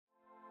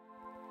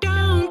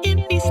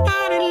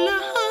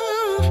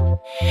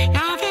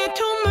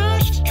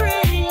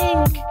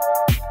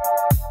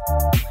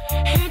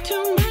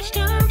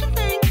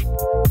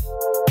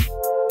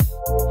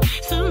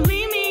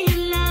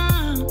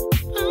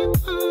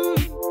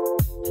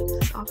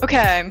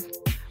Okay,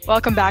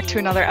 welcome back to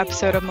another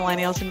episode of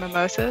Millennials and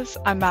Mimosas.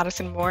 I'm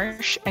Madison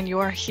Morsch, and you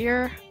are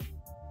here.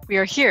 We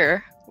are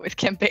here with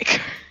Kim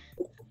Baker.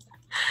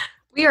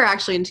 We are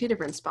actually in two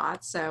different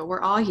spots, so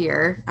we're all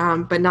here,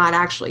 but not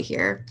actually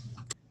here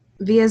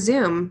via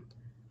Zoom.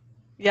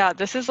 Yeah,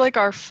 this is like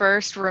our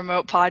first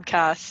remote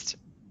podcast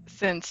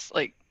since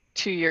like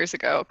 2 years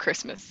ago,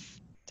 Christmas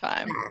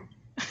time.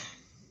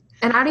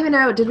 And I don't even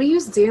know, did we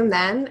use Zoom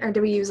then, or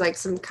did we use like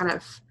some kind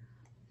of?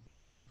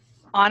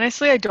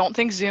 Honestly, I don't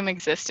think Zoom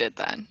existed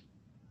then.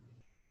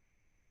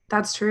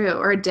 That's true,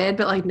 or it did,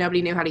 but like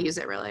nobody knew how to use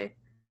it really.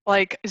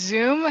 Like,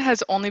 Zoom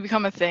has only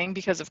become a thing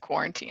because of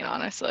quarantine,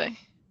 honestly.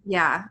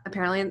 Yeah,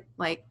 apparently,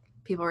 like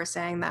people were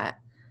saying that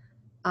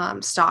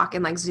stock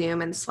in like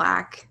Zoom and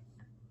Slack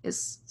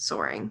is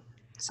soaring.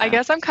 I So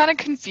guess I'm kind of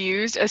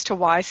confused as to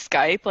why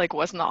Skype like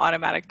wasn't the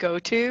automatic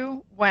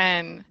go-to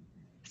when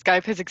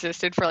Skype has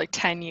existed for like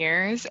 10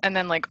 years and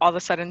then like all of a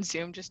sudden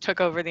Zoom just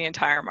took over the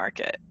entire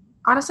market.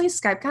 honestly,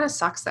 Skype kind of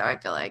sucks though. I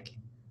feel like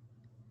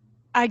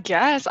I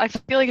guess I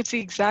feel like it's the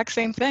exact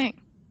same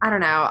thing. I don't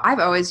know. I've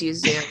always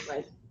used Zoom.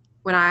 Like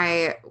when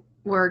I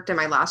worked at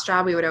my last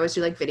job, we would always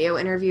do like video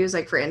interviews,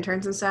 like for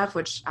interns and stuff,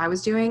 which I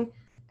was doing,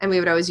 and we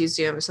would always use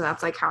Zoom. So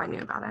that's like how I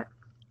knew about it.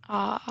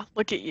 Ah,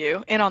 look at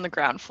you, in on the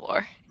ground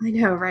floor. I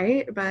know,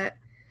 right? But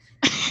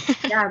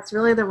yeah, it's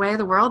really the way of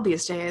the world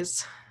these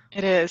days.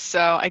 It is.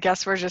 So I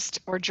guess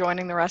we're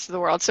joining the rest of the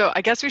world. So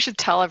I guess we should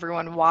tell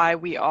everyone why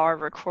we are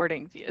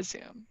recording via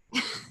Zoom.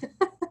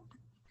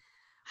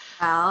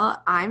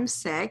 Well, I'm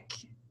sick.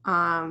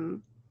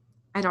 Um,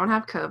 I don't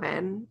have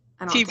COVID.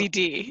 I don't think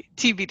TBD,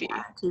 TBD.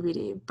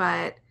 TBD,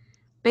 but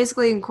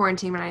basically in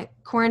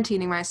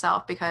quarantining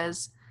myself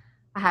because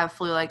I have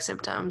flu-like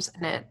symptoms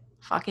and it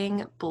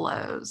fucking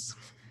blows.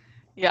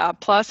 Yeah,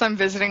 plus I'm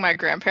visiting my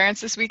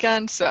grandparents this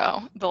weekend,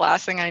 so the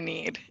last thing I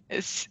need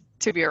is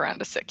to be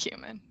around a sick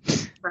human.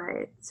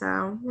 Right.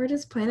 So we're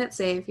just playing it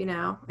safe,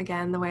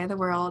 again, the way of the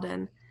world.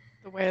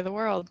 The way of the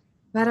world.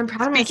 But I'm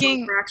proud of myself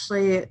Speaking, for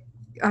actually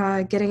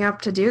getting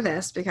up to do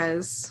this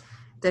because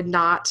did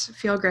not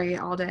feel great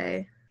all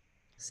day. oh,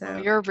 So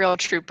you're a real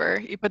trooper.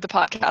 You put the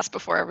podcast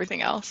before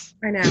everything else.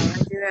 I know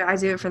I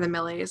do it for the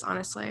millies,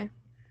 honestly.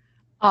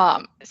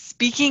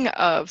 Speaking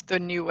of the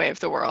new way of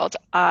the world,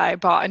 I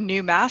bought a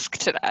new mask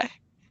today.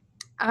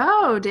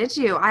 Oh, did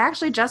you? I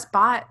actually just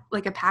bought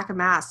like a pack of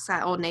masks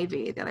at Old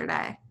Navy the other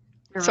day.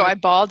 They're So really. I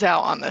balled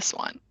out on this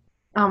one.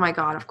 Oh my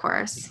God, of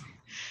course.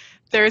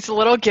 There's a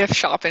little gift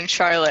shop in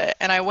Charlotte,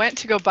 and I went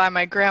to go buy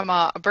my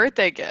grandma a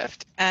birthday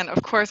gift. And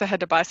of course, I had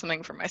to buy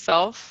something for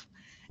myself.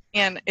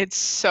 And it's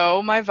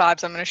so my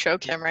vibes. I'm going to show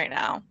Kim right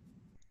now.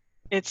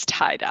 It's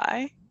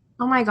tie-dye.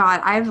 Oh my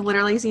God, I've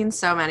literally seen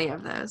so many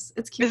of those.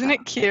 It's cute Isn't though.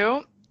 it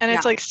cute? And Yeah,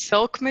 it's like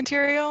silk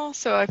material,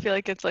 so I feel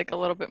like it's like a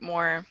little bit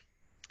more,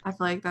 I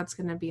feel like that's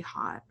gonna be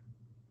hot.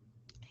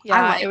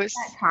 I yeah, like it was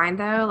that kind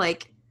though,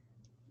 like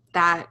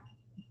that.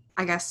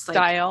 I guess like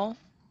style.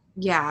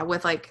 yeah,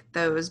 with like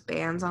those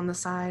bands on the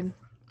side.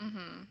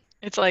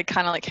 It's like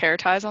kind of like hair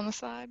ties on the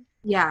side.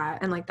 Yeah,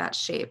 and like that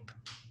shape.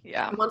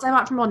 Yeah. The ones I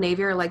bought from Old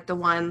Navy are like the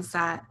ones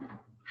that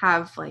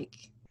have like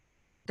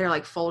they're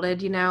like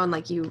folded, and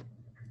like you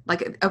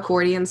like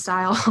accordion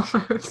style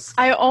almost.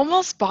 I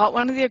almost bought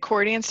one of the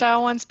accordion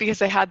style ones because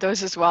they had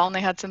those as well and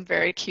they had some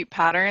very cute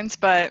patterns,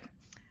 but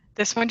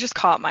this one just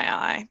caught my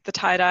eye. The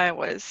tie-dye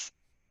was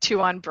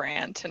too on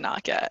brand to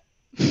not get.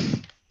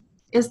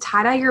 Is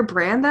tie-dye your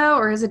brand though,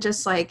 or is it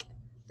just like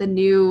the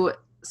new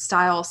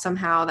style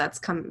somehow that's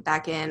come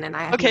back in and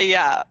I have Okay,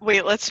 yeah.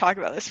 Wait, let's talk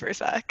about this for a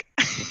sec.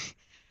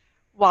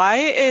 Why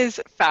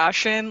is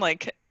fashion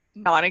like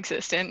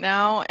non-existent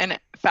now and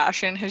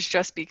fashion has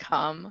just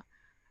become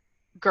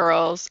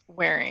girls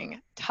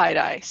wearing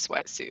tie-dye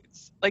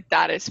sweatsuits? Like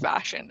that is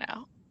fashion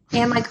now.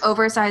 and like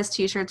oversized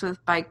t-shirts with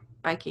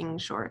biking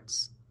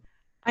shorts.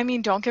 I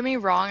mean, don't get me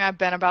wrong, I've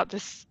been about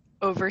this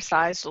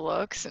oversized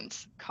look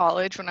since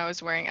college when I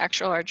was wearing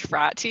extra large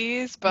frat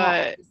tees, Well,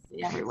 but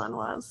obviously everyone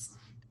was.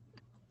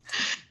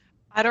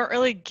 I don't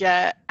really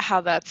get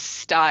how that's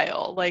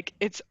style. Like,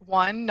 it's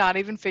one, not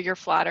even figure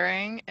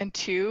flattering, and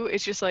two,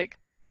 it's just like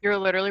you're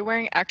literally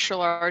wearing extra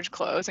large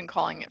clothes and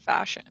calling it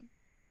fashion.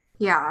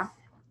 Yeah.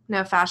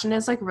 No, fashion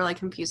is like really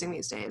confusing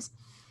these days.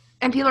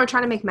 And people are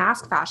trying to make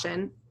mask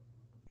fashion.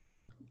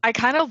 I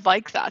kind of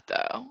like that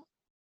though.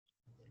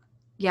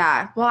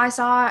 Yeah. Well,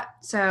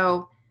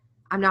 so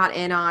I'm not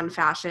in on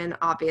fashion,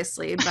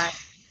 obviously, but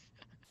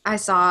I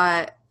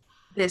saw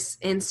this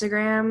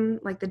Instagram,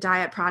 like the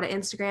Diet Prada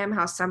Instagram,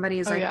 how somebody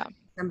is Oh, like yeah.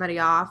 somebody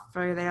off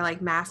for their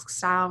like mask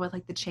style with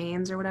like the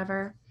chains or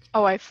whatever.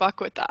 Oh, I fuck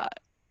with that.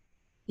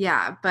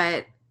 Yeah.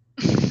 But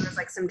there was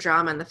like some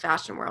drama in the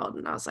fashion world.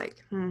 And I was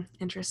like,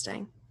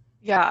 interesting.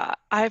 Yeah,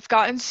 I've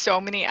gotten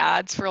so many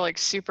ads for like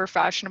super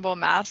fashionable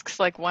masks,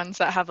 like ones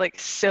that have like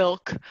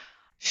silk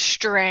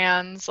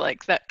strands,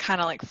 like that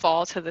kind of like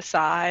fall to the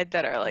side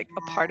that are like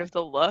a part of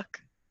the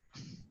look.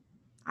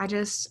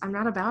 I'm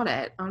not about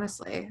it,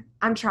 honestly.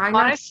 I'm trying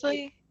not to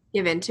Honestly,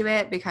 give into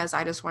it because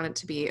I just want it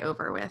to be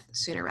over with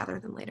sooner rather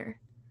than later.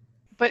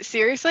 But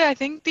seriously, I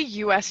think the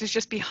US is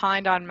just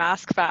behind on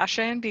mask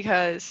fashion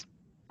because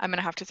I'm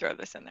gonna have to throw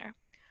this in there.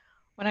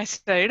 When I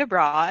studied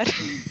abroad,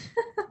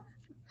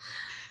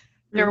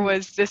 there Mhm.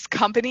 was this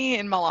company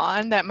in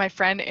Milan that my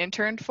friend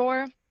interned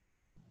for,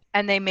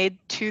 and they made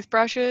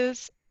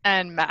toothbrushes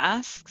and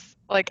masks.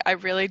 Like, I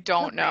really What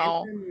don't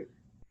know. random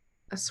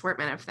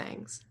assortment of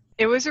things.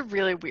 It was a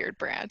really weird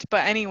brand.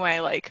 But anyway,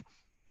 like,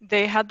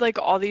 they had like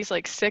all these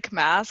like sick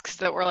masks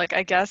that were like,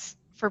 I guess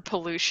for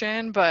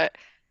pollution, but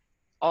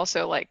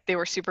also like they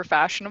were super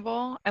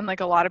fashionable and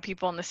like a lot of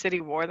people in the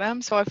city wore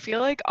them. So I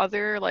feel like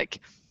other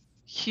like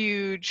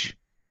huge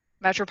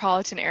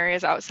metropolitan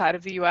areas outside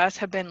of the US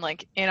have been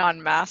like in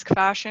on mask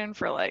fashion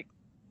for like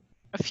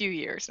a few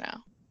years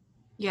now.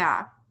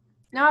 Yeah.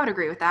 No, I would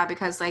agree with that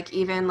because like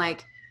even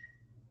like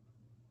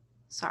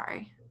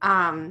sorry.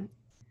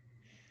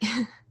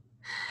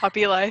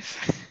 Puppy life.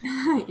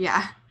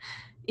 Yeah.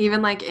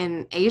 Even like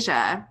in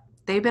Asia,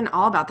 they've been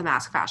all about the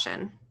mask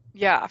fashion.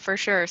 Yeah, for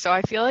sure. So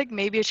I feel like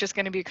maybe it's just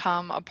going to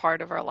become a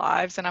part of our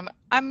lives and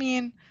I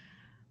mean,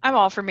 I'm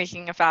all for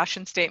making a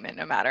fashion statement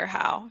no matter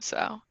how.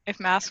 So if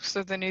masks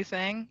are the new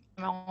thing,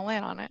 I'm all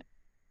in on it.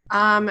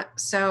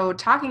 So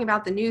talking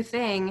about the new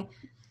thing,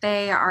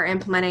 they are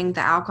implementing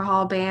the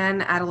alcohol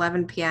ban at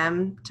 11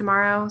 p.m.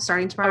 tomorrow,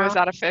 starting Oh, is tomorrow.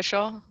 that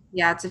official?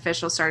 Yeah, it's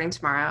official starting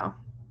tomorrow.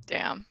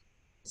 Damn.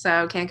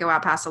 So can't go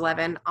out past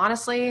 11.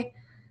 Honestly,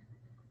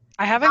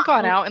 I haven't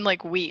gone out in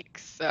like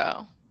weeks,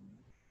 so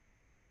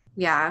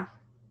yeah,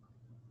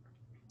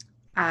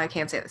 I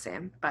can't say the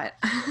same, but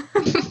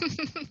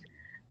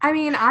I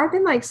mean, I've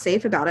been like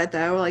safe about it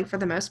though, like for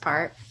the most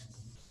part.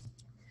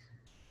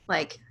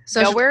 Like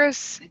social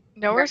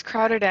nowhere's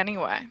crowded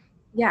anyway.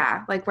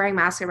 yeah, like wearing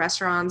masks at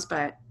restaurants,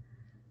 but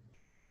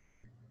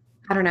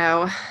I don't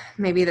know.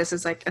 Maybe this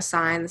is like a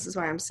sign. This is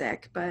why I'm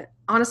sick. But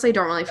honestly,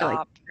 don't really feel like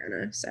Stop.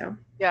 corona. So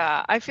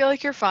Yeah, I feel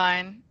like you're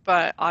fine,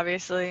 but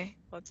obviously,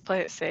 let's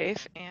play it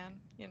safe and,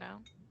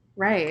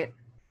 right,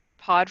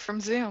 pod from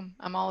Zoom.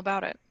 I'm all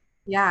about it.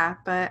 yeah.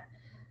 But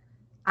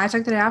I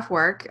took the day off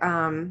work,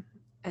 and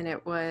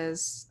it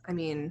was. I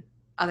mean,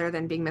 other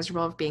than being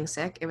miserable of being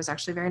sick, it was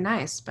actually very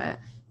nice. But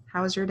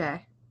how was your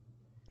day?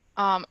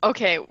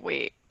 Okay,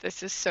 wait.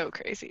 This is so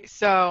crazy.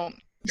 So,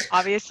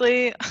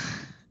 obviously,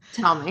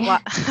 Tell la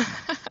me.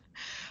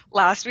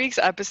 last week's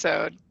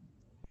episode,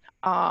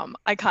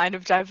 I kind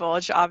of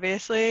divulged,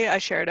 obviously. I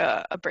shared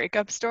a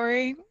breakup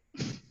story,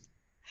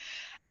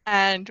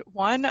 and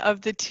one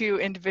of the two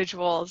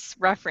individuals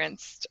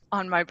referenced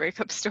on my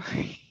breakup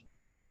story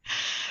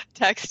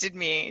texted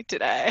me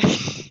today,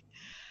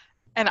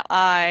 and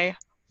I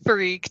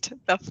freaked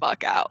the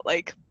fuck out.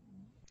 Like,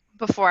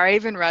 before I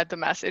even read the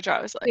message,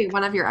 I was Wait, like,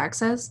 one of your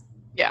exes?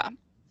 yeah.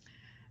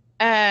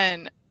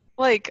 And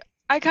like,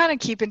 I kind of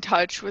keep in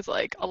touch with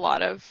like a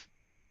lot of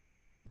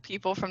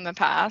people from the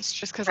past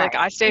just because like Right.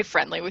 I stay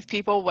friendly with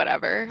people,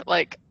 whatever.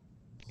 Like,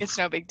 it's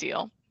no big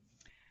deal.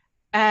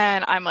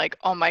 And I'm like,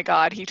 oh my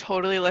God, he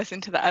totally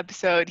listened to the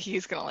episode.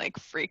 He's gonna like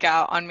freak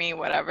out on me,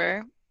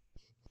 whatever.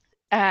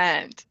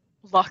 And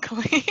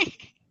luckily,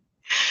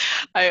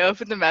 I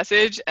opened the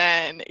message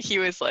and he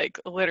was like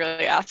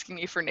literally asking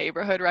me for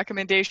neighborhood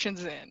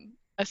recommendations in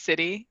a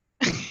city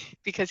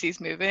because he's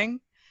moving.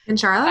 In And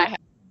Charlotte?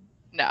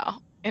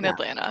 no, in No.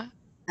 Atlanta.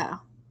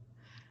 Oh.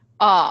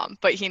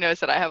 But he knows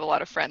that I have a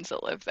lot of friends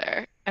that live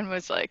there and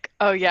was like,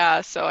 "Oh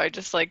yeah, so I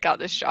just like got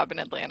this job in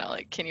Atlanta.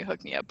 Like, can you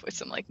hook me up with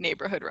some like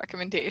neighborhood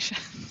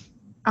recommendations?"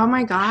 Oh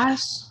my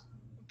gosh.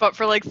 But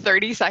for like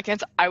 30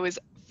 seconds, I was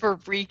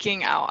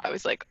freaking out. I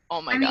was like,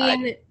 "Oh my I God."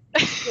 mean,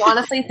 you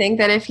honestly think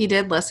that if he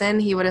did listen,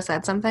 he would have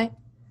said something?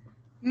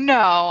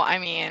 No, I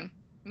mean,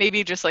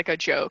 maybe just like a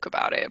joke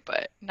about it,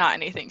 but not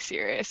anything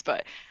serious.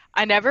 But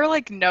I never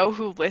like know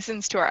who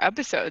listens to our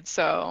episodes,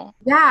 so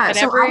Yeah, I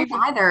so never I didn't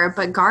even either,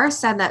 but Gar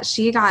said that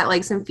she got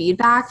like some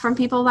feedback from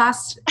people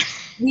last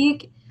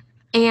week.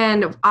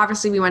 And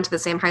obviously we went to the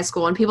same high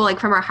school and people like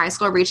from our high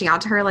school are reaching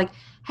out to her like,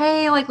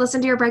 "Hey, like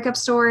listen to your breakup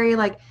story,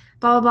 like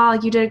blah blah blah,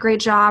 like you did a great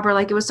job or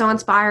like it was so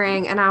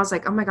inspiring." And I was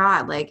like, "Oh my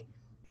God, like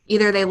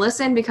either they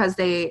listened because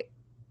they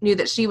knew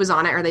that she was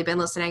on it or they've been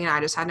listening and I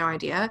just had no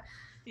idea."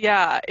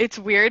 Yeah, it's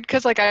weird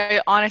because like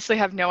I honestly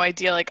have no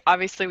idea. Like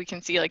obviously we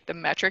can see like the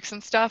metrics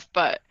and stuff,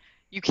 but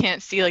you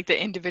can't see like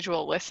the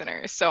individual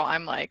listeners. So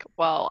I'm like,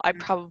 well, I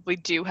probably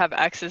do have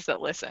exes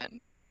that listen.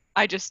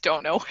 I just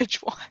don't know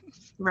which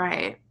ones.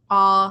 Right.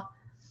 Well,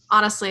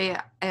 honestly,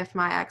 if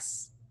my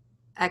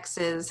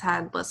exes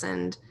had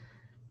listened,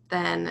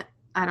 then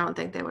I don't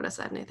think they would have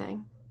said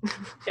anything.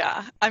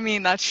 Yeah, I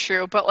mean that's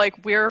true, but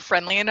like we're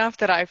friendly enough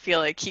that I feel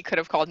like he could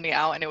have called me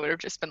out and it would have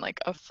just been like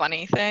a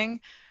funny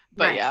thing.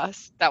 But Right.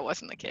 yes, that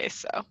wasn't the case.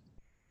 So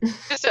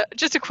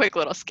just a quick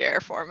little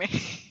scare for me.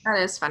 That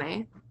is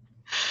funny.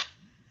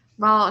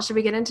 Well, should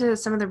we get into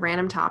some of the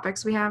random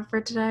topics we have for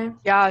today?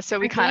 Yeah, so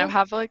we I kind feel of like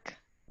have like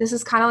this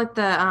is kind of like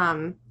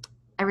the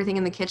everything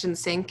in the kitchen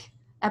sink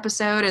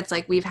episode. It's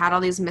like we've had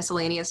all these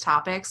miscellaneous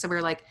topics, so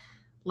we're like,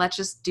 let's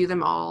just do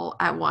them all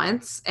at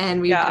once.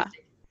 And we've been yeah.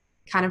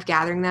 kind of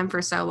gathering them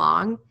for so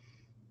long.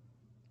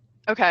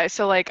 Okay,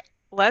 so like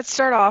let's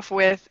start off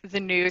with the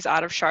news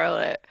out of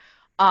Charlotte.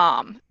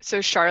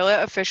 So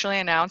Charlotte officially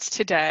announced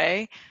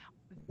today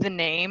the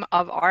name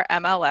of our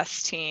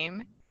MLS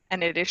team,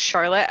 and it is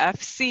Charlotte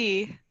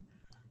FC.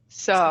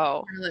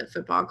 So, Charlotte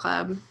Football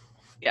Club.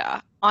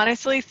 yeah,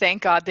 honestly,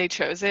 thank God they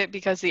chose it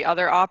because the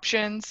other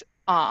options,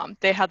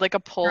 they had like a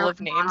poll Charlotte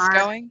of names Monarchs.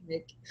 going.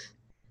 Like,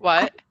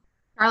 I, What?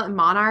 Charlotte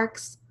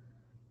Monarchs.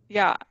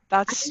 Yeah,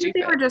 I that's think that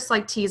they were stupid. just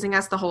like teasing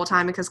us the whole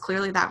time because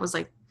clearly that was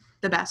like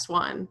the best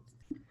one.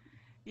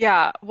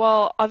 Yeah,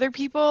 well, other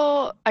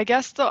people, I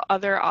guess the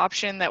other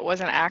option that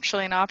wasn't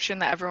actually an option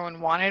that everyone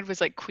wanted was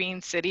like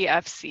Queen City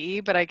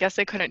FC, but I guess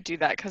they couldn't do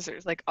that because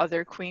there's like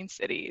other Queen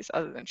cities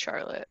other than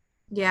Charlotte.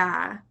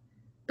 Yeah.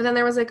 But then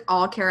there was like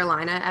All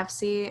Carolina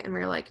FC, and we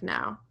were like,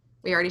 no,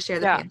 we already share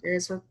the Yeah,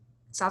 Panthers with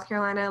South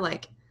Carolina.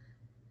 Like,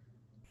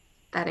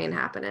 that ain't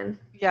happening.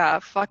 yeah,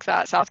 fuck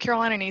that. South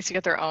Carolina needs to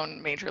get their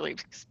own major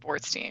league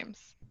sports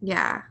teams.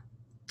 Yeah,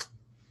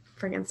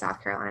 friggin'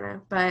 South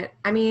Carolina. But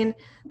I mean,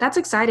 that's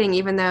exciting,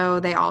 even though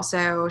they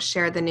also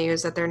shared the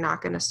news that they're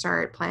not going to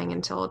start playing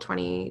until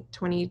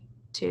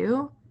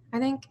 2022, I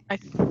think. I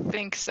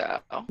think so.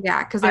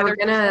 Yeah, because they were Either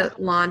going to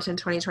launch in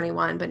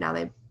 2021, but now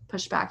they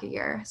pushed back a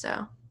year.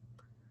 So,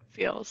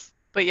 feels.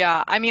 But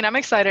yeah, I mean, I'm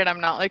excited. I'm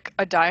not like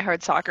a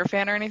diehard soccer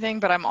fan or anything,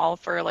 but I'm all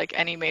for like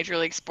any major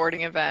league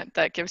sporting event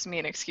that gives me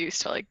an excuse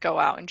to like go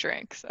out and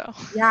drink. So,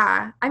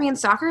 yeah. I mean,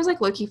 soccer is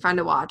like low-key fun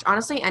to watch.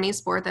 Honestly, any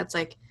sport that's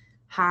like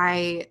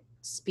high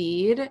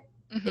speed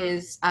hmm.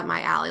 is up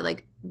my alley.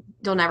 Like,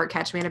 you'll never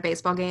catch me at a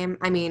baseball game.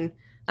 I mean,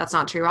 that's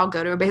not true. I'll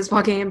go to a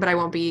baseball game, but I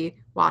won't be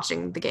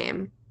watching the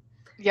game.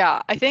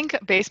 Yeah, I think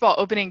baseball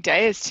opening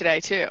day is today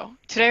too.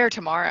 Today or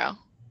tomorrow.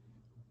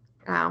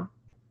 Oh.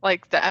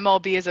 Like the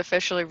MLB is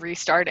officially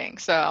restarting,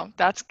 so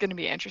that's going to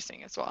be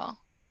interesting as well.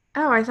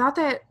 Oh, I thought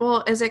that,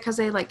 well, is it because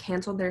they like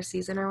canceled their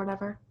season or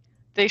whatever?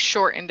 They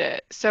shortened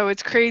it. So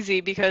it's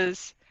crazy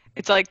because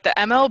it's like the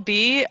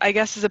MLB, I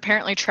guess, is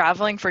apparently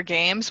traveling for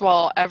games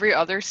while every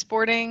other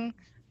sporting,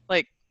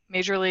 like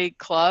major league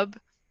club,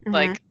 Mm-hmm.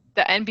 like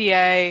the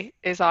NBA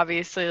is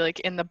obviously like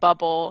in the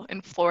bubble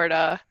in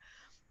Florida,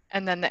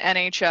 and then the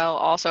NHL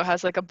also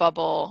has like a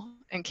bubble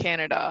in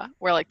Canada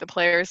where like the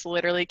players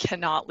literally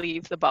cannot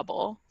leave the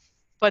bubble.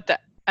 But the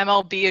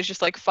MLB is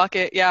just like, fuck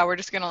it, yeah, we're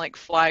just gonna like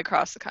fly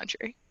across the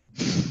country.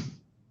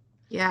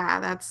 Yeah,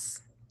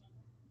 that's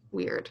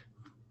weird.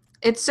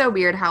 It's so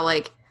weird how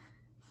like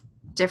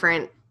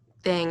different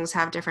things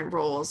have different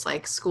rules,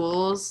 like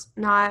schools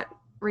not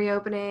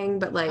reopening,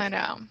 but I like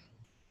know,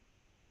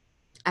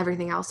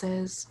 everything else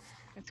is.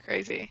 it's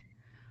crazy.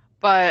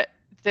 But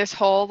this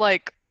whole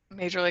like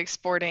major league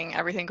sporting,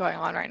 everything going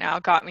on right now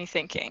got me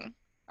thinking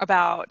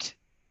about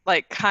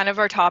like kind of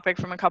our topic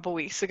from a couple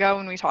weeks ago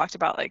when we talked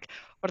about like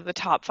what are the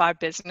top 5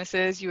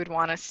 businesses you would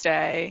want to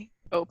stay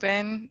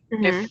open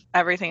Mm-hmm. if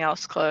everything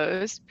else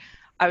closed.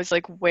 I was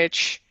like,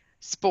 which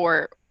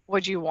sport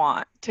would you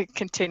want to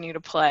continue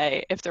to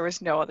play if there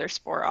was no other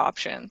sport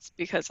options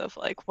because of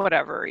like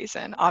whatever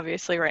reason?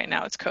 Obviously, right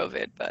now it's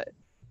COVID, but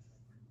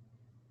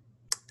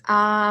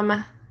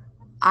Um,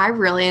 I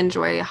really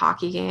enjoy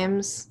hockey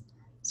games,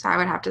 so I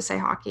would have to say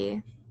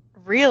hockey.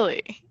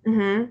 really,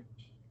 Mm-hmm.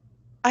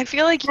 I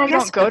feel like I you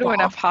guess don't go to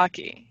enough football.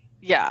 hockey.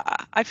 Yeah,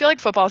 I feel like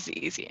football's the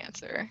easy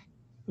answer.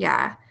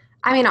 Yeah.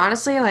 I mean,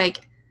 honestly,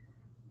 like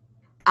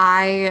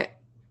I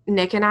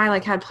Nick and I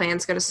like had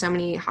plans to go to so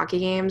many hockey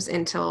games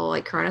until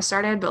like Corona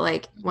started, but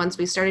like once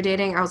we started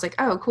dating, I was like,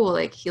 "Oh, cool,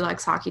 like he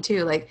likes hockey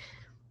too. Like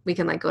we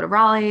can like go to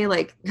Raleigh,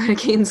 like go to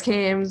Canes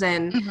games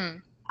and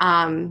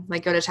Hmm.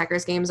 like go to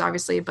Checkers games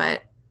obviously,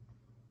 but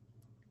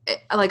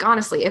like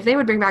honestly, if they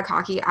would bring back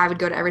hockey, I would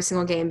go to every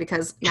single game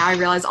because now I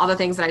realize all the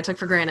things that I took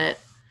for granted.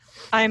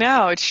 I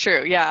know, it's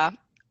true. Yeah.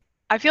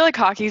 I feel like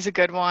hockey's a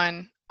good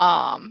one.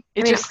 I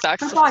It mean, just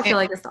sucks. football I feel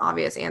like is the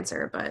obvious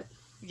answer, but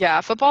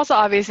Yeah, football's the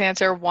obvious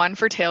answer. One,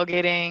 for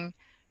tailgating.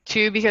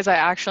 Two, because I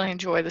actually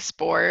enjoy the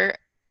sport.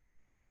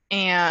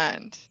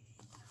 And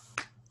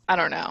I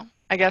don't know.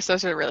 I guess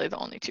those are really the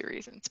only 2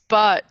 reasons.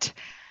 But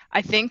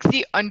I think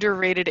the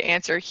underrated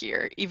answer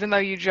here, even though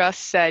you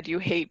just said you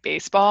hate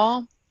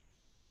baseball,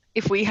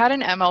 if we had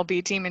an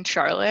MLB team in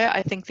Charlotte,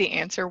 I think the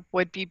answer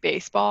would be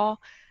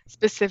baseball,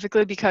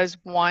 specifically because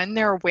one,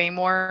 there are way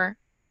more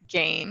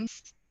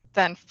games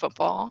than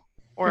football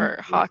or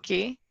Mhm.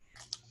 hockey.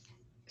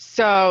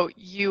 So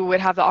you would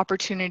have the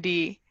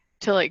opportunity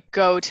to like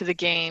go to the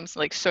games,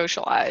 like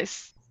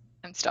socialize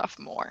and stuff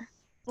more.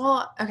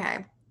 Well,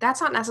 okay.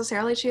 That's not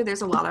necessarily true.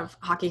 There's a lot of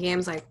hockey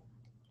games like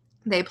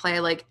they play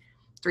like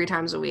 3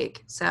 times a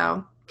week.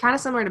 So kind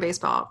of similar to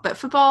baseball, but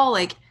football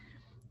like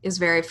is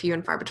very few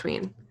and far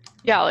between.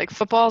 Yeah, like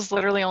football is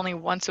literally only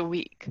once a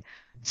week.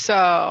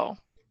 So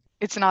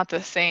it's not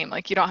the same.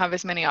 Like you don't have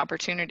as many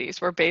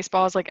opportunities where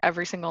baseball is like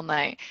every single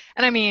night.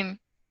 And I mean,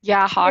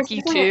 yeah, Yes,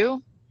 hockey isn't it?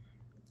 too,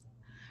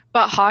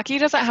 but hockey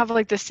doesn't have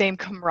like the same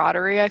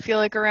camaraderie I feel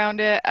like around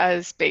it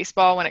as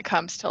baseball when it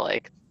comes to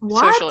like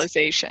What?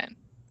 socialization.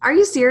 Are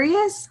you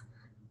serious?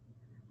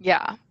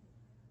 Yeah.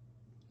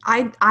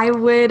 I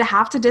would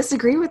have to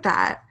disagree with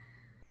that.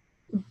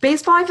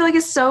 Baseball, I feel like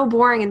is so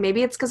boring, and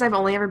maybe it's because I've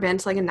only ever been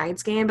to like a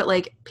Knights game, but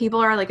like people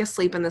are like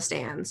asleep in the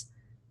stands.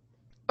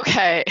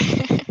 Okay.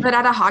 But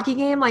at a hockey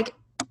game, like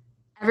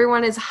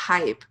everyone is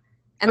hype,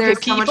 and Okay, there's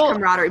so much people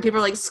camaraderie. People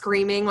are like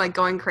screaming, like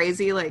going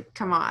crazy. Like,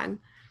 come on.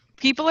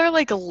 people are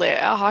like lit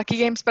at hockey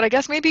games, but I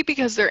guess maybe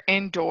because they're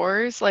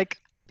indoors, like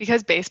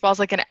because baseball's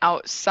like an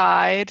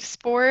outside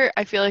sport,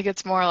 I feel like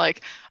it's more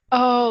like,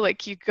 oh,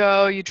 like you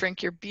go, you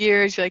drink your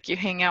beers, you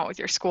hang out with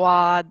your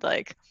squad.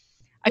 Like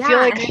I feel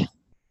Yeah, like and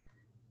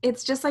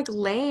it's just like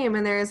lame,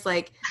 and there's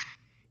like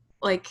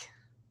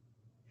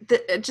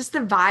just the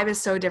vibe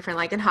is so different.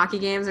 Like in hockey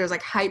games, there's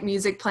like hype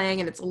music playing,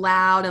 and it's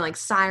loud, and like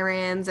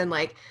sirens, and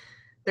like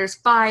there's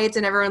fights,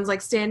 and everyone's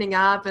like standing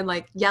up and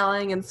like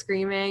yelling and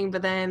screaming.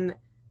 But then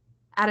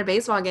at a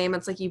baseball game,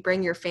 it's like you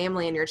bring your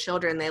family and your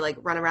children. They like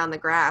run around the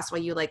grass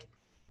while you like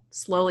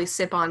slowly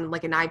sip on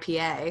like an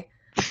IPA.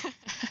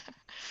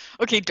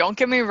 okay, don't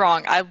get me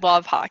wrong, I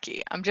love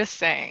hockey. I'm just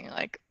saying,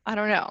 like, I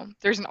don't know.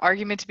 There's an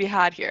argument to be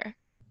had here.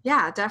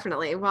 Yeah,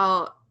 definitely.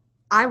 Well,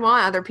 I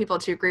want other people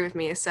to agree with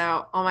me.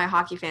 So all my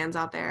hockey fans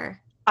out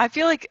there. I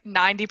feel like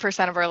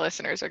 90% of our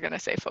listeners are going to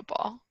say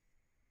football.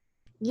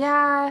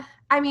 Yeah,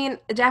 I mean,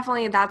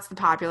 definitely that's the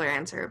popular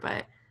answer,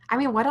 but I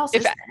mean, what else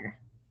If is there?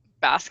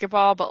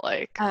 basketball, but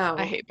like,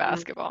 I Oh, hate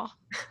basketball.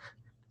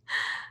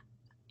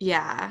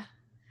 yeah.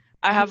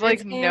 I have Men's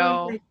like games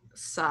no. like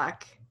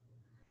suck.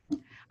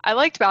 I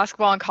liked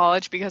basketball in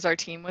college because our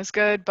team was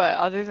good, but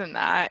other than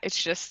that,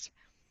 it's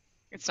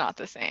not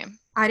the same.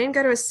 I didn't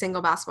go to a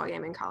single basketball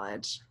game in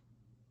college.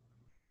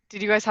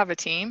 Did you guys have a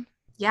team?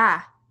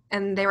 Yeah,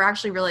 and they were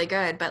actually really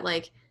good, but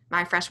like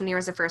my freshman year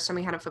was the first time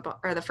we had a football,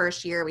 or the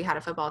first year we had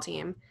a football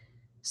team.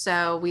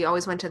 So we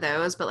always went to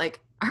those, but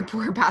like our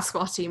poor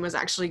basketball team was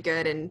actually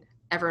good and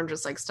everyone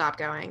just like stopped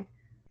going.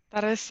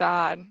 That is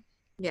sad.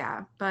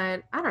 Yeah,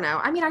 but I don't know.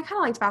 I mean, I kind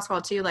of liked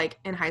basketball too. Like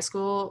in high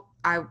school,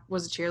 I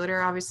was a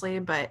cheerleader, obviously,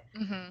 but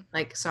Hmm.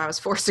 like, so I was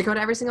forced to go to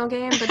every single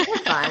game, but they were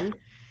fun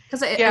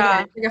because again,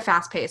 Yeah, it's like a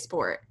fast-paced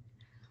sport.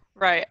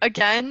 right.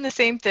 Again, the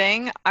same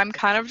thing. I'm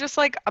kind of just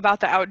like about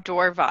the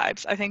outdoor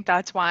vibes. I think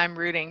that's why I'm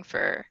rooting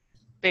for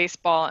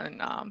baseball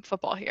and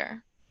football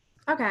here.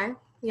 Okay,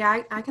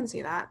 yeah, I can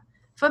see that.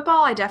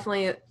 Football,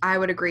 I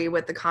would agree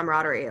with the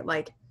camaraderie,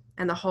 like,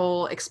 and the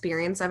whole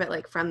experience of it,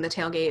 like from the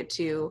tailgate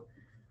to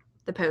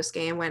the post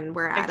game when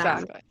we're at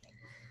Exactly.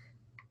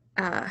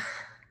 uh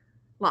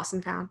Lost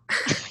and Found.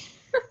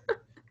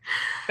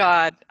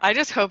 God, I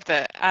just hope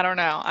that, I don't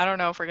know. I don't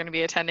know if we're going to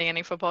be attending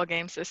any football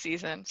games this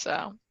season.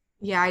 So,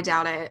 Yeah, I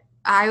doubt it.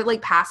 I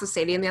like passed the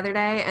stadium the other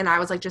day and I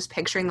was like just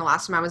picturing the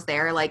last time I was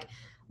there, like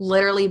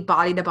literally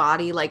body to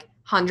body, like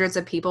hundreds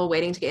of people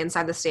waiting to get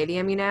inside the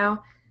stadium, you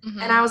know?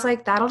 And I hmm was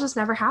like, that'll just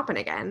never happen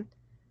again.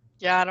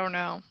 yeah, I don't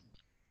know.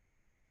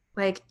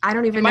 Like, I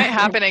don't It even know. might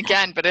happen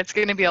again, but it's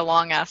going to be a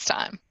long ass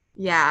time.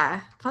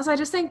 Yeah. Plus, I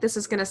just think this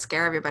is going to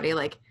scare everybody.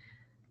 Like,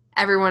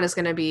 everyone is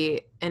going to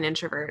be an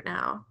introvert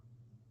now.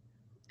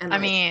 And I like,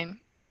 mean,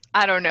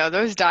 I don't know.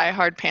 Those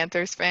diehard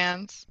Panthers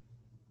fans.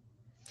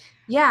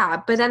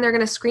 yeah, but then they're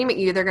going to scream at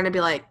you. They're going to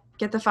be like,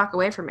 get the fuck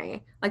away from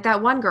me. Like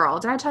that one girl.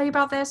 Did I tell you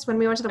about this when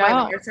we went to the White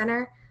No. Water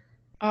Center?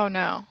 Oh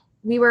no.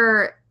 We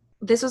were,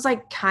 this was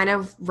like kind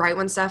of right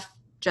when stuff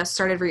just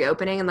started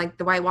reopening and like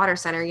the White Water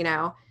Center, you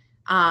know,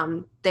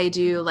 they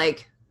do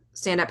like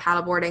stand up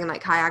paddleboarding and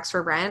like kayaks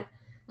for rent.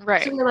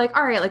 So Right. we were like,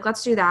 all right, like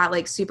let's do that.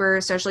 Like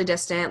super socially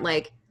distant.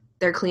 Like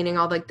they're cleaning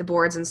all like the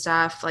boards and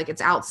stuff. Like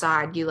it's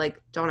outside. You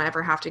like don't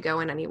ever have to go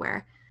in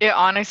anywhere. It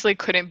honestly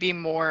couldn't be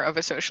more of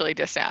a socially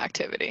distant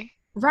activity.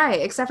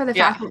 Right. Except for the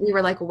fact Yeah. that we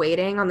were like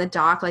waiting on the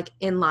dock, like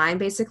in line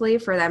basically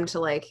for them to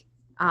like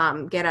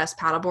get us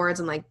paddle boards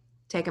and like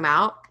take them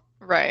out.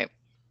 Right.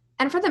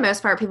 And for the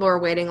most part, people were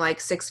waiting like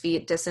 6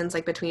 feet distance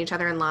like between each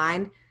other in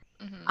line.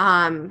 Hmm.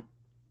 Um,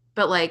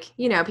 but like,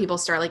 you know, people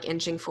start like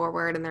inching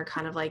forward and they're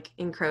kind of like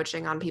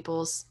encroaching on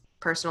people's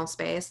personal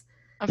space.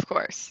 Of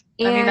course.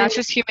 I mean, And that's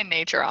just human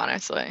nature,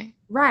 honestly.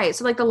 right.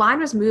 So like the line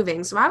was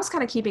moving. So I was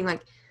kind of keeping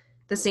like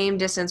the same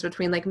distance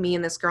between like me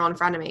and this girl in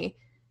front of me.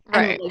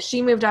 And Right. like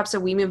she moved up, so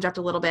we moved up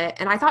a little bit.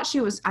 And I thought she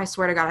was, I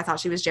swear to God, I thought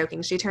she was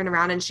joking. She turned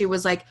around and she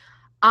was like,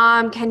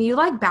 can you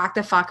like back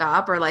the fuck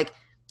up? Or like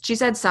she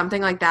said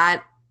something like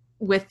that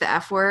with the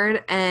F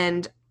word.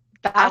 And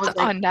I That's was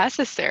like,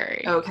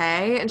 unnecessary.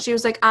 okay. And she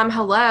was like,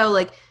 hello,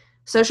 like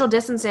social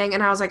distancing.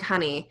 And I was like,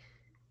 honey,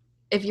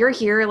 if you're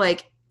here,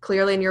 like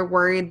clearly and you're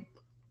worried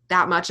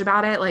that much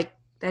about it, like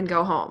then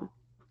go home.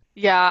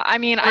 Yeah, I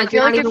mean, I Like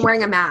you're feel not like even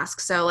wearing a mask.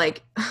 So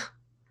like,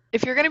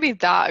 if you're going to be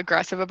that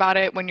aggressive about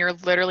it when you're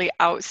literally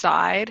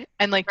outside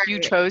and like you right.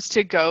 chose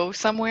to go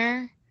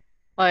somewhere,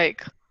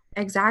 like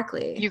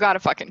Exactly. you got to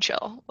fucking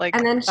chill. Like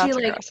And then she that's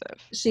like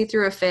aggressive. she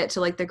threw a fit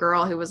to like the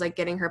girl who was like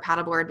getting her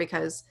paddleboard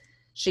because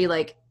she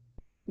like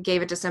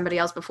gave it to somebody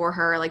else before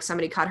her, like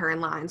somebody cut her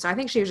in line. So I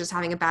think she was just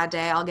having a bad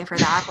day. I'll give her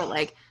that. But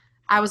like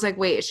I was like,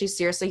 wait, she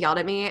seriously yelled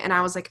at me. And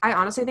I was like, I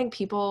honestly think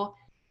people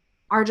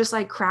are just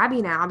like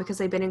crabby now because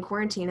they've been in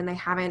quarantine and they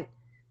haven't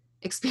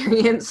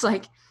experienced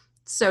like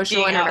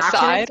social Being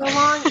interaction in outside. so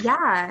long.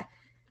 Yeah.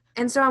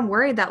 And so I'm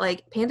worried that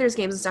like Panthers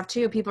games and stuff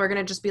too, people are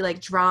gonna just be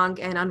like drunk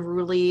and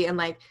unruly and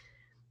like,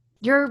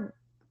 you're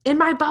in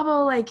my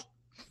bubble, like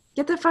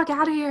get the fuck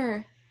out of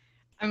here.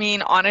 I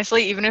mean,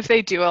 honestly, even if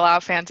they do allow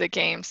fans at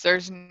games,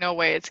 there's no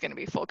way it's going to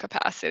be full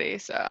capacity.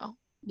 So,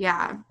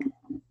 Yeah,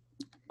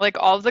 like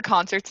all of the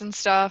concerts and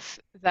stuff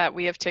that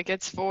we have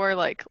tickets for,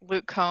 like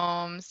Luke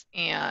Combs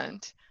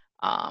and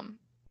um,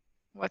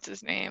 what's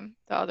his name?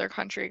 The other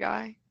country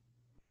guy.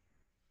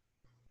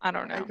 I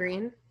don't Ed know.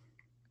 Green.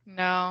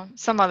 No,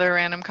 some other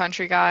random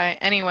country guy.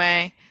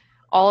 Anyway,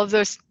 all of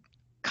those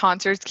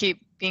concerts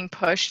keep being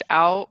pushed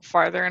out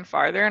farther and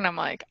farther, and I'm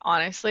like,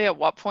 honestly, at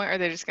what point are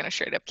they just going to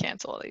straight up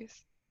cancel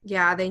these?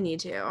 Yeah, they need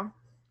to.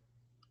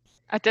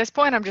 At this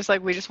point, I'm just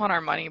like, we just want our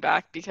money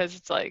back because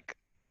it's like,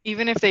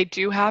 even if they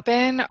do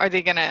happen, are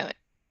they gonna,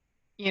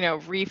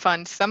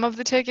 refund some of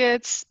the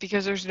tickets?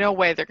 Because there's no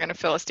way they're gonna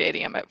fill a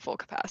stadium at full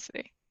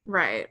capacity.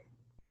 Right.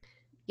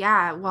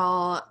 Yeah,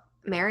 well,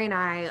 Mary and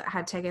I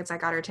had tickets. I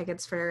got her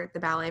tickets for the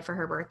ballet for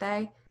her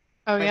birthday.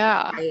 Oh Like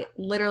yeah. right,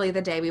 literally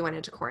the day we went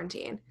into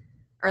quarantine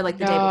or like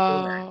the day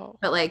before. No.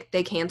 But like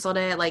they canceled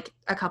it like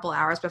a couple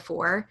hours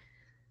before.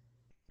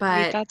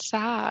 Wait, But that's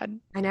sad.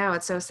 I know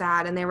it's so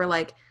sad. And they were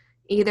like,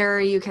 either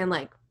you can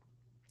like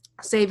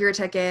save your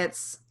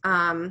tickets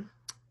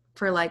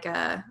for like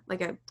a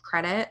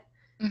credit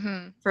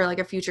Hmm. for like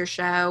a future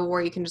show,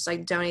 or you can just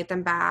like donate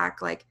them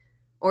back, like,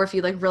 or if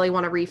you like really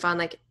want a refund,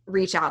 like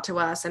reach out to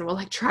us and we'll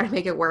like try to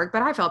make it work.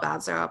 But I felt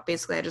bad, so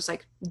basically I just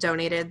like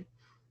donated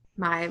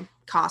my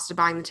cost of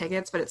buying the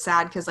tickets. But it's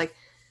sad because like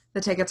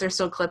the tickets are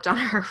still clipped on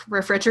our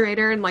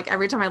refrigerator, and like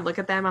every time I look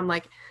at them I'm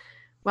like,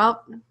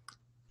 well,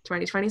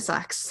 2020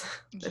 sucks.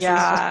 This is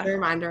just Yeah. a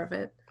reminder of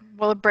it.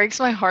 Well, it breaks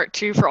my heart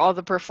too for all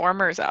the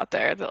performers out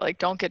there that like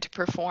don't get to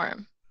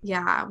perform.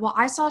 Yeah, well,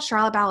 I saw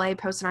Charlotte Ballet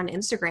posted on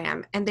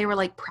Instagram and they were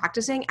like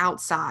practicing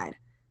outside.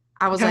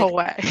 I was No like,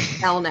 way.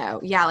 hell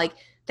no. Yeah, like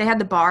they had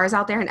the bars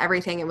out there and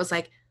everything. It was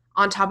like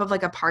on top of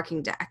like a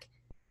parking deck.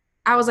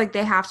 I was like,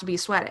 they have to be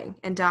sweating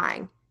and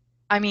dying.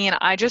 I mean,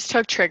 I just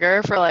took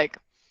Trigger for like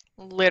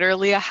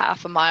literally a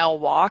half a mile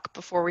walk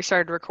before we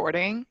started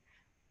recording,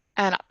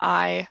 and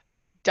I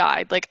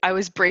died. Like I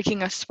was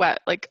breaking a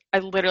sweat. Like I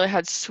literally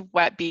had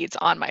sweat beads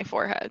on my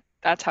forehead.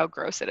 That's how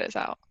gross it is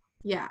out.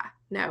 Yeah,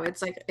 no,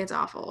 it's like, it's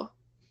awful.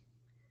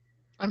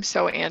 I'm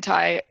so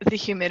anti the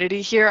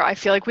humidity here. I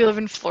feel like we live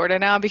in Florida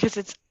now because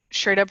it's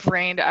straight up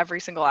rained every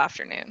single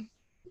afternoon.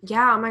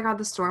 Yeah, oh my God,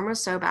 the storm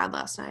was so bad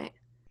last night.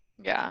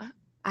 Yeah.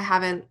 I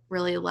haven't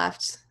really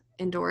left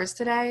indoors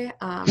today.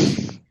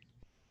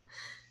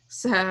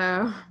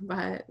 So,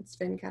 but it's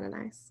been kind of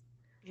nice.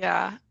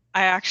 Yeah.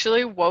 I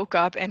actually woke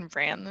up and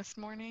ran this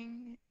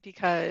morning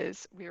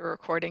because we were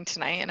recording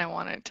tonight and I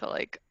wanted to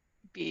like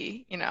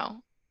be,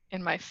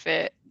 in my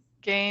fit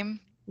game.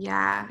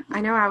 Yeah,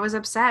 I know I was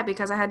upset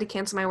because I had to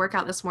cancel my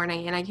workout this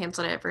morning and I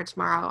canceled it for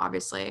tomorrow,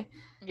 obviously.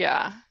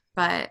 Yeah.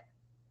 But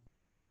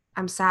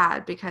I'm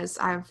sad because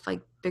I've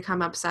like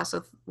become obsessed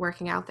with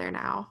working out there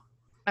now.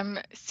 I'm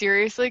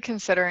seriously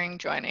considering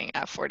joining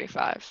at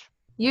 45.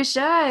 You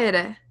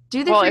should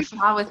do the Well, free if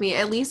trial with me.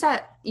 At least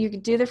at you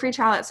could do the free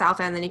trial at South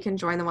End, then you can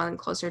join the one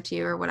closer to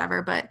you or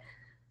whatever. But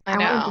I I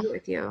want to know. do it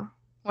with you.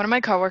 One of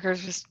my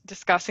coworkers was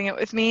discussing it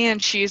with me,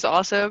 and she's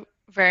also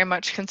very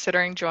much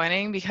considering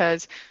joining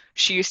because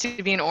she used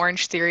to be an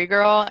Orange Theory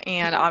girl,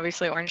 and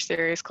obviously Orange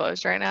Theory is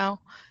closed right now.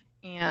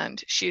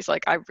 And she's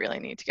like, I really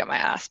need to get my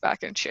ass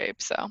back in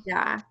shape. So,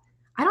 Yeah.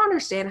 I don't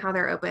understand how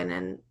they're open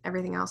and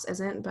everything else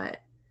isn't,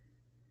 but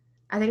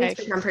I think it's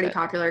hey, become pretty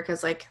popular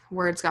because like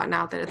word's gotten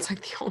out that it's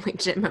like the only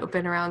gym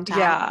open around town.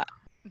 yeah,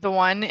 the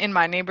one in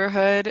my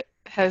neighborhood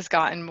has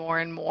gotten more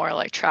and more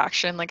like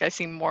traction. Like I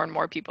see more and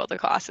more people at the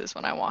classes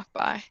when I walk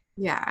by.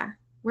 Yeah.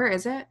 Where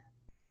is it?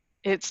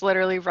 It's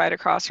literally right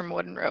across from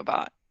Wooden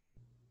Robot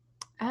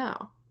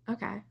Oh,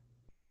 okay.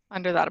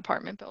 under that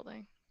apartment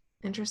building.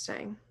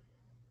 Interesting.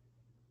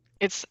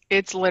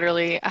 It's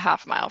literally a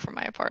half mile from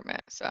my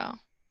apartment, so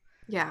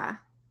Yeah.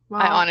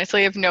 I Well,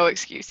 honestly have no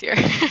excuse here.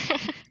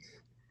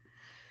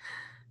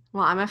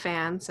 I'm a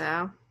fan,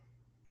 so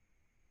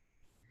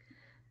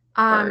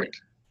um Word.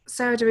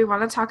 so do we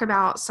want to talk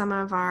about some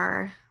of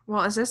our,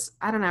 well, is this,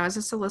 I don't know, is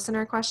this a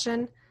listener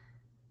question?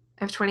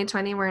 If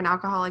 2020 were an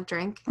alcoholic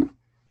drink?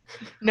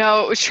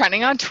 No, it was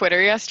trending on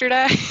Twitter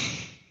yesterday.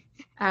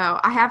 Oh,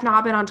 I have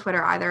not been on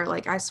Twitter either.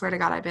 Like I swear to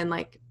God, I've been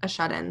like a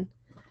shut-in.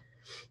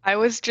 I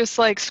was just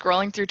like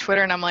scrolling through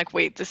Twitter and I'm like,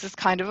 wait, this is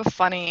kind of a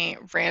funny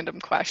random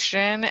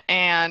question.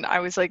 And I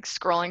was like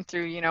scrolling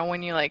through,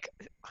 when you like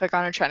click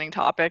on a trending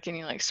topic and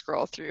you like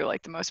scroll through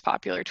like the most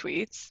popular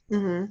tweets.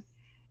 Mm-hmm.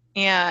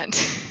 And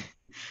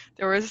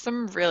there was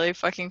some really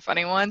fucking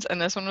funny ones,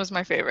 and this one was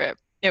my favorite.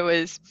 It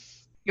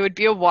would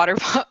be a water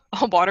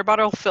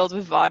bottle filled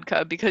with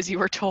vodka because you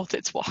were told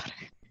it's water.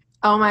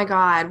 Oh my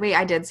God. Wait,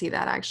 I did see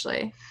that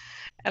actually.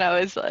 And I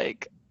was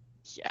like,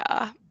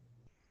 yeah,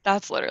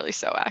 that's literally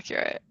so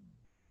accurate.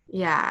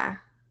 Yeah.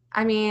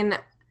 I mean,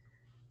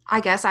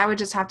 I guess I would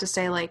just have to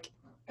say like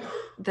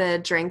the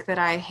drink that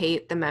I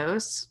hate the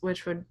most,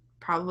 which would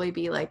probably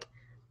be like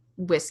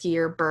whiskey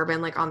or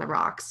bourbon, like on the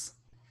rocks.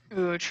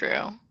 Ooh,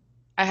 true.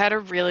 I had a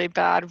really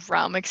bad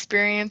rum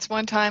experience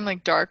one time,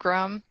 like dark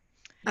rum,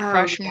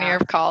 Oh, freshman year yeah.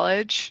 of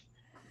college.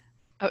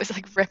 I was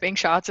like ripping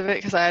shots of it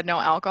because I had no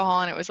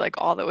alcohol and it was like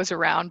all that was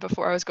around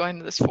before I was going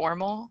to this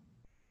formal.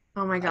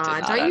 Oh my That did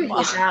God. not Don't you end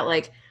well. hate that?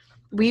 Like,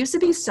 we used to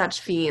be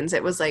such fiends.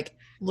 It was like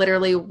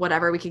literally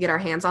whatever we could get our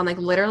hands on. Like,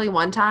 literally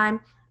one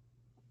time,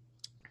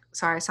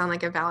 sorry, I sound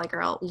like a valley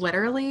girl.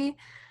 Literally,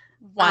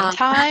 One um,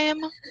 time,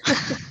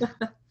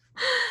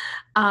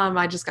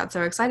 I just got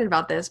so excited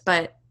about this,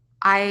 but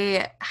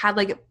I had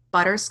like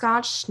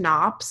butterscotch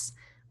schnapps,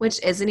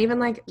 which isn't even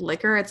like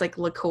liquor, it's like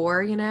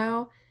liqueur, you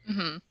know?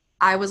 hmm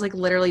I was like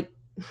literally,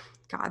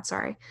 God,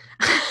 sorry.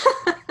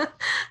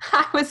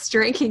 I was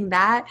drinking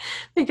that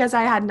because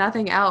I had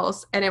nothing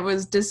else and it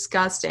was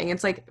disgusting.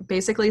 It's like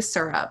basically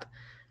syrup.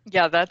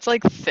 yeah, that's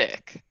like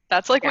thick.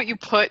 That's like Yeah. what you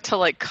put to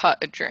like cut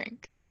a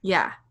drink.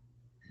 Yeah.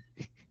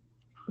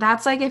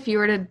 That's like if you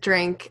were to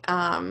drink,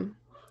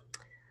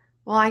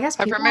 well, I guess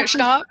people Peppermint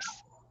actually,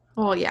 schnapps?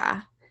 well,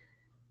 yeah.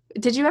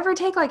 Did you ever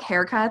take like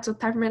haircuts with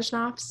peppermint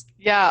schnapps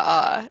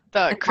Yeah,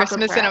 the and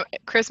chocolate syrup?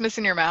 Christmas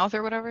in your mouth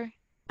or whatever.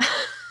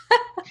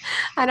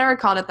 I never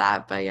called it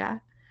that, but yeah.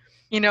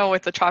 You know,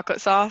 with the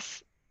chocolate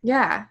sauce.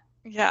 Yeah.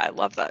 Yeah, I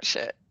love that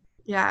shit.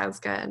 Yeah, it was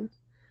good.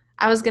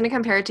 I was gonna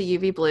compare it to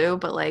UV Blue,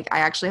 but like I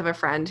actually have a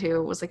friend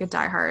who was like a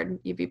diehard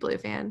UV Blue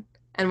fan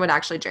and would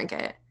actually drink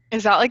it.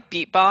 Is that like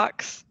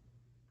beatbox?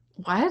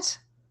 What?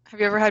 Have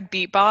you ever had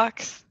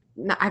beatbox?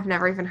 No, I've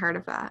never even heard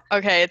of that.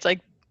 Okay, it's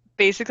like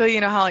basically,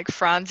 you know how like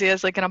Franzia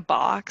is like in a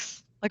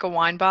box, like a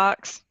wine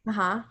box?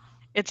 Uh-huh.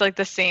 It's like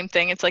the same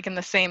thing. It's like in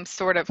the same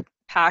sort of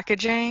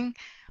packaging.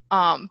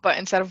 But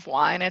instead of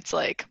wine, it's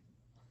like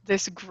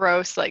this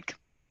gross, like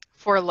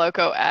Four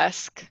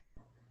Loko-esque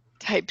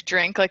type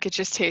drink. Like it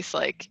just tastes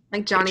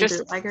Like it Johnny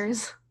just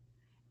Bootleggers.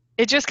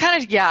 it just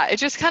kind of yeah, it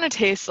just kind of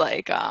tastes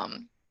like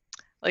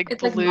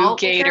It's like blue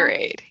malt liquor?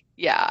 Gatorade.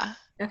 Yeah.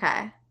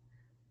 Okay.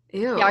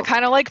 Yeah, Ew.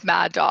 kind of like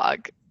Mad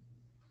Dog.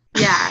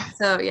 Yeah.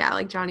 So yeah,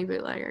 like Johnny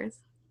Bootleggers.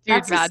 Dude,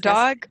 That's Mad disgusting.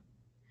 Dog,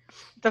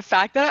 the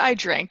fact that I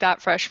drank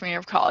that freshman year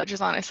of college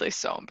is honestly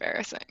so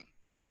embarrassing.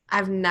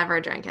 I've never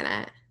drank in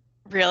it.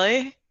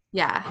 Really?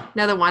 Yeah.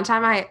 No, the one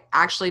time I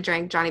actually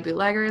drank Johnny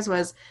Bootleggers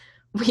was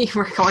we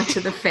were going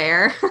to the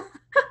fair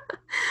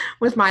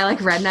with my like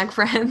redneck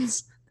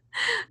friends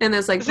in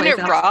this like Isn't place it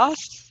out.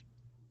 Ross?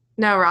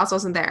 No, Ross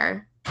wasn't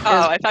there. It Oh,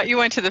 was I thought you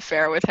went to the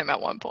fair with him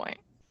at one point.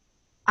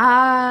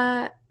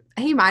 uh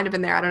he might have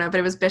been there, I don't know, but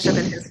it was Bishop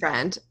and his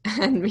friend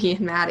and me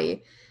and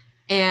Maddie.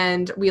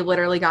 And we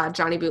literally got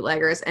Johnny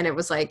Bootleggers and it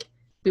was like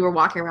we were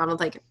walking around with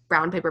like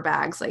brown paper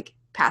bags, like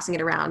passing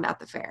it around at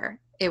the fair.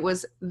 It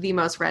was the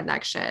most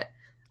redneck shit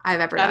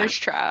I've ever That done. is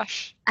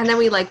trash. And then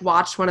we like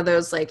watched one of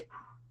those like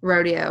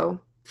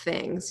rodeo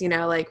things, you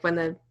know, like when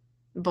the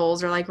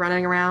bulls are like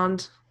running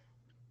around.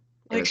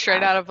 It Like was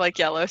straight bad. out of like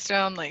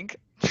Yellowstone, like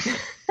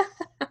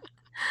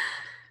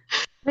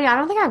But yeah, I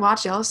don't think I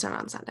watched Yellowstone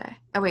on Sunday.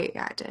 Oh wait,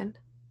 yeah, I did.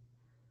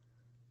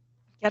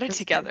 get it It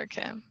was good. together,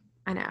 Kim.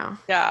 I know.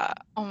 Yeah.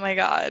 Oh my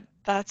God.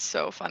 That's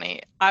so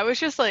funny. I was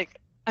just like,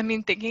 I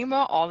mean, thinking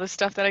about all the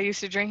stuff that I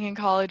used to drink in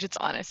college, it's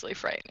honestly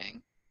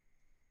frightening.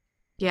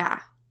 Yeah.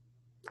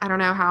 I don't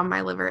know how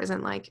my liver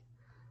isn't like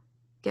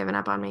giving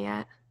up on me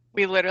yet.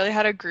 We literally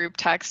had a group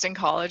text in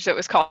college that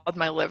was called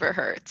My Liver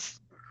Hurts.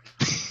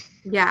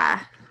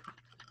 Yeah.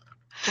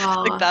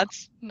 Like, Well,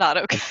 that's not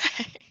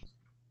okay.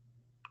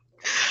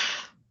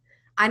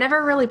 I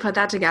never really put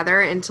that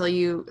together until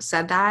you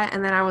said that.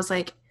 And then I was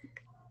like,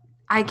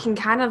 I can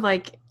kind of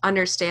like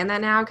understand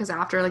that now because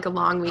after like a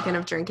long weekend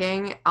of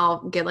drinking, I'll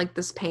get like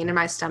this pain in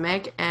my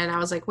stomach. And I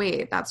was like,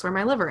 wait, that's where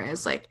my liver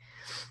is. Like,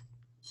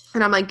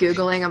 and I'm like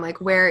Googling, I'm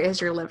like, where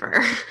is your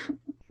liver?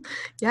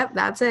 Yep,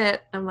 that's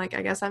it. I'm like,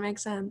 I guess that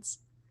makes sense.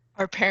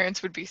 Our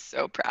parents would be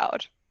so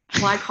proud.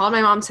 Well, I called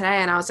my mom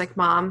today and I was like,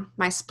 Mom,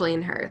 my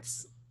spleen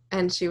hurts.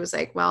 And she was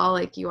like, well,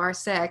 like you are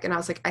sick. And I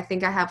was like, I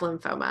think I have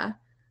lymphoma.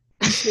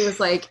 And she was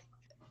like,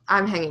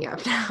 I'm hanging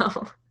up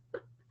now.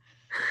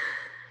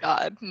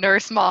 God,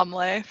 nurse mom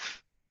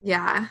life.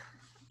 Yeah.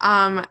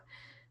 Um,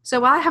 so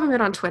while I haven't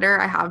been on Twitter,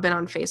 I have been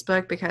on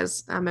Facebook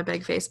because I'm a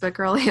big Facebook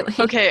girl lately.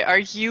 Okay, are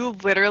you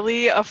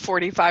literally a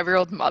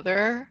 45-year-old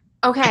mother?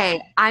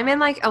 Okay, I'm in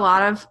like a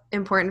lot of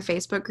important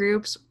Facebook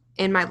groups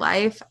in my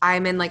life.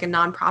 I'm in like a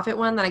nonprofit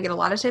one that I get a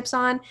lot of tips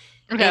on,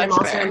 Okay, and I'm that's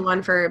also in fair.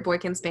 one for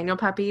Boykin Spaniel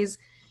puppies.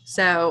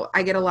 So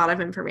I get a lot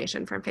of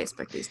information from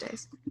Facebook these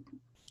days.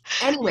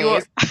 You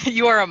are Anyways,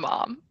 you are a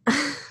mom.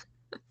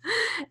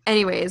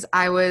 anyways,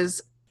 I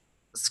was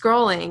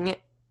scrolling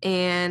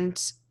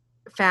and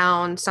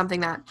found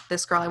something that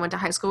this girl I went to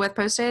high school with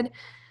posted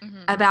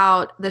hmm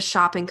about the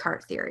shopping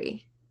cart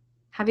theory.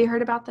 Have you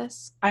heard about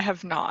this? I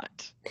have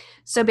not.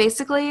 So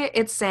basically,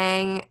 it's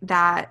saying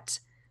that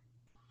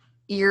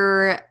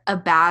you're a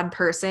bad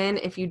person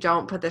if you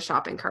don't put the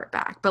shopping cart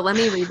back. But let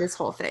me read this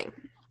whole thing.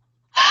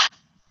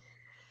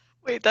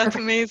 Wait, that's Okay.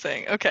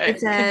 amazing. It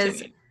Okay,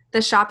 says continue.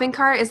 the shopping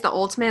cart is the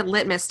ultimate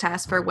litmus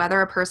test for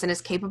whether a person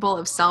is capable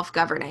of self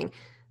governing.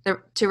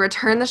 To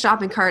return the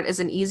shopping cart is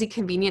an easy,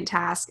 convenient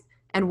task,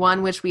 and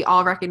one which we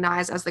all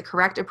recognize as the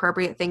correct,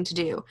 appropriate thing to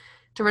do.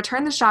 To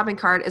return the shopping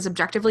cart is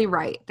objectively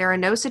right. There are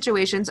no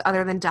situations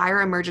other than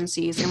dire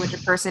emergencies in which a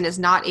person is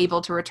not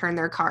able to return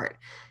their cart.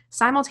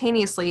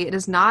 Simultaneously, it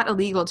is not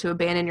illegal to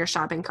abandon your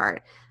shopping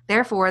cart.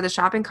 Therefore, the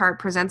shopping cart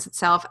presents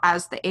itself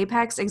as the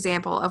apex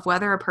example of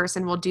whether a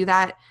person will do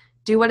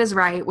what is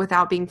right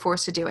without being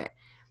forced to do it.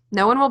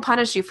 No one will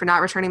punish you for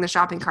not returning the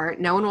shopping cart.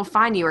 No one will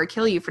fine you or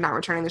kill you for not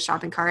returning the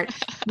shopping cart.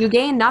 You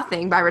gain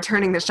nothing by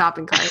returning the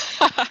shopping cart.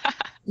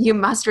 You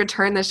must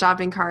return the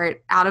shopping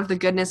cart out of the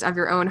goodness of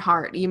your own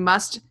heart. You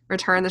must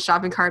return the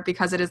shopping cart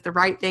because it is the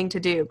right thing to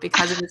do,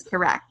 because it is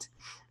correct.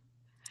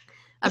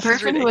 A This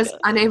is person who is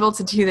ridiculous. unable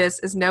to do this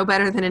is no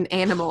better than an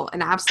animal,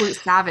 an absolute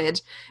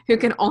savage, who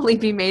can only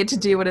be made to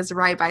do what is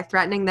right by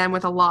threatening them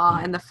with a law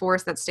and the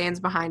force that stands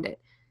behind it.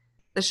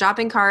 The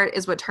shopping cart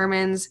is what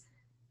determines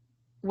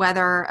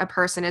whether a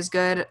person is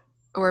good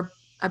or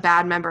a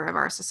bad member of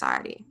our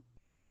society.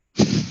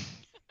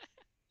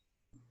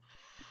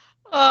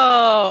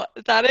 Oh,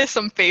 that is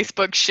some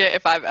Facebook shit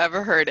if I've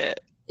ever heard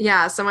it.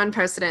 Yeah, someone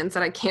posted it and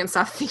said I can't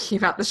stop thinking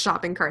about the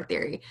shopping cart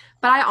theory.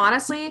 But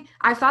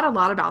I've thought a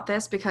lot about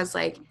this because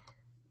like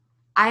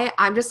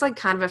I'm just like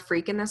kind of a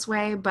freak in this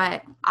way,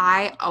 but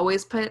I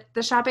always put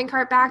the shopping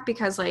cart back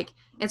because like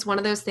it's one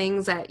of those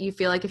things that you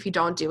feel like if you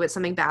don't do it,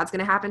 something bad's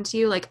gonna happen to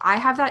you. Like I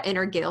have that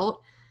inner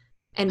guilt,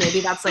 and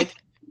maybe that's like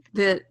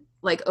the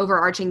like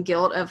overarching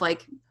guilt of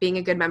like being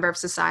a good member of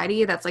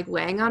society that's like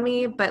weighing on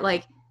me. But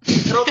like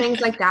little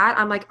things like that,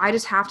 I'm like, I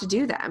just have to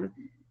do them.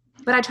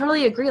 But I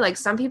totally agree. Like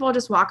some people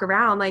just walk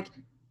around like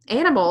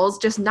animals,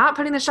 just not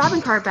putting the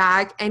shopping cart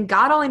back, and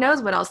God only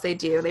knows what else they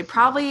do. They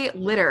probably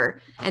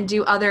litter and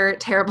do other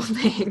terrible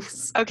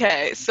things.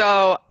 Okay,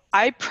 so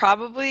I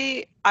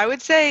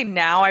would say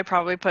now I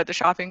probably put the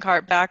shopping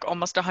cart back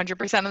almost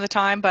 100% of the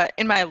time, but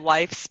in my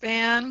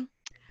lifespan,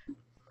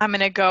 I'm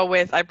gonna go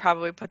with I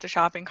probably put the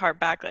shopping cart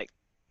back like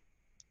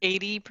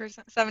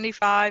 80%,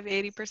 75,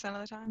 80%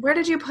 of the time. Where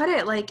did you put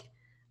it? Like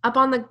up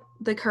on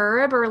the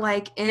curb or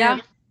like in a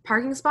Yeah,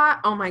 parking spot?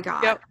 Oh my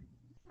God. yep.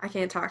 I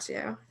can't talk to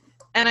you.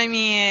 And I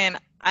mean,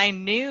 I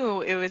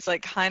knew it was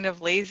like kind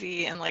of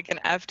lazy and like an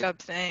effed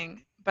up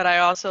thing, but I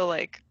also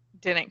like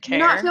didn't Do you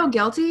not care. feel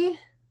guilty?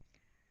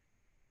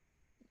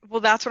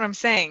 Well, that's what I'm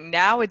saying.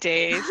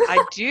 Nowadays, I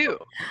do,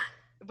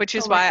 which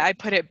Oh is my why God. I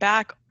put it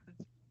back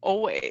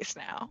always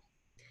now.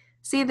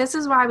 See, this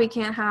is why we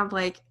can't have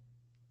like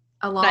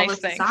a Nice lawless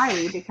thing.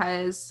 society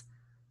because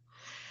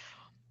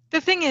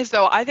The thing is,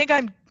 though, I think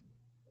I'm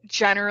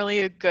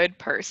generally a good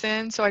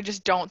person, so I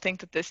just don't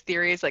think that this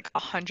theory is like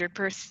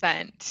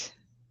 100%,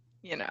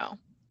 you know,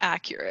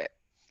 accurate.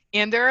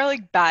 And there are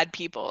like bad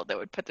people that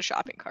would put the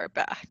shopping cart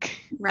back,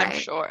 I'm right.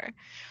 sure.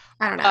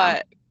 I don't know.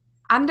 But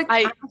I'm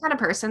I, the kind of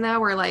person though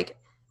where like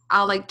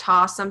I'll like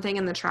toss something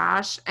in the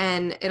trash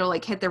and it'll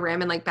like hit the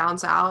rim and like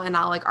bounce out and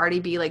I'll like already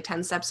be like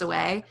 10 steps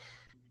away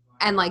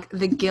and like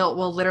the guilt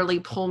will literally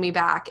pull me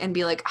back and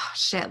be like, oh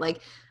shit,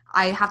 like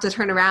I have to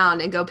turn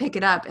around and go pick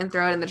it up and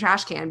throw it in the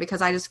trash can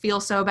because I just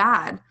feel so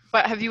bad.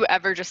 but have you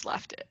ever just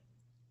left it?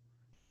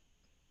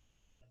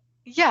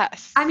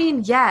 Yes. I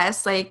mean,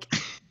 yes, like,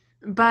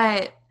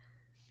 but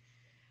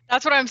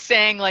That's what I'm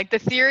saying. Like the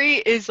theory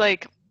is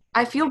like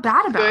I feel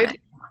bad about good. it.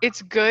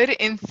 It's good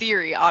in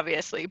theory,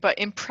 obviously, but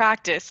in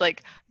practice,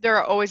 like there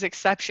are always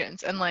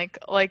exceptions. And like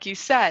you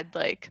said,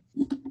 like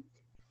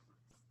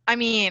I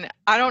mean,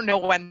 I don't know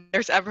when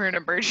there's ever an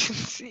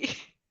emergency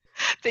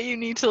that you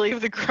need to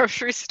leave the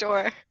grocery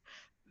store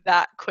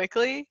that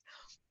quickly,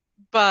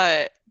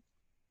 but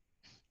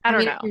I I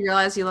don't mean, if know. you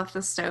realize you left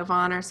the stove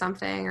on or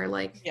something or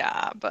like,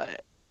 Yeah,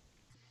 but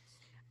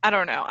I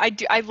don't know.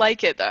 I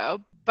like it though,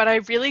 but I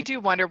really do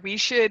wonder we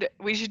should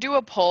do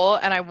a poll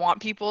and I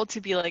want people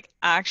to be like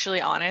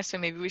actually honest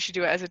and maybe we should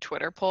do it as a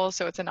Twitter poll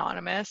so it's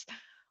anonymous.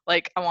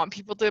 Like I want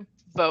people to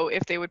vote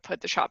if they would put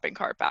the shopping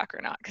cart back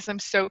or not because I'm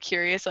so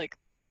curious like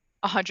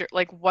 100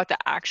 like what the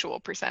actual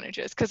percentage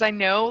is because I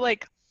know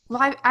like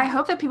well, I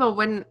hope that people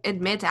wouldn't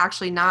admit to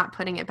actually not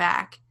putting it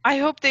back. I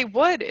hope they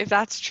would if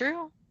that's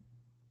true.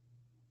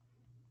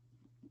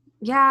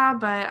 Yeah,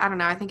 but I don't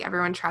know. I think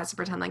everyone tries to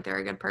pretend like they're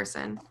a good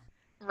person.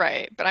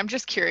 Right, but I'm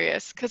just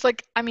curious because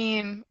like I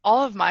mean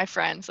all of my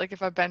friends like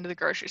if I've been to the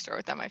grocery store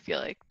with them I feel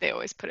like they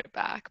always put it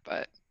back,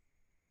 but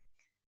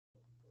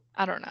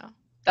I don't know.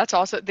 That's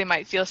also they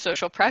might feel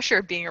social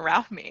pressure being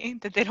around me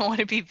that they don't want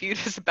to be viewed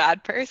as a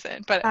bad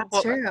person. But That's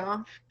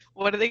true.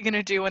 what are they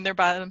gonna do when they're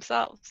by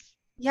themselves?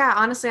 Yeah,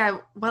 honestly,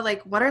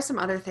 what are some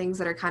other things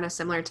that are kind of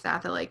similar to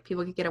that that like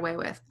people could get away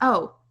with?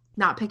 Oh,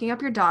 not picking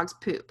up your dog's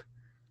poop.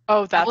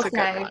 Oh, I that's will a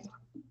good say one.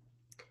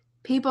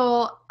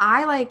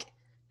 I like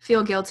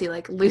feel guilty.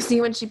 Like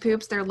Lucy, when she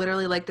poops, they're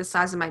literally like the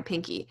size of my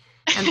pinky.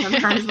 And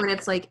sometimes when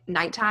it's like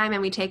nighttime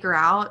and we take her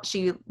out,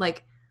 she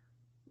like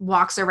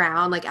walks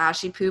around like as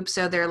she poops.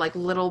 So they're like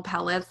little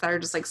pellets that are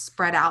just like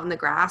spread out in the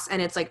grass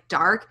and it's like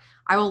dark.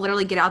 I will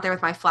literally get out there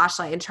with my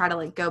flashlight and try to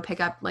like go pick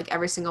up like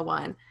every single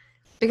one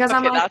because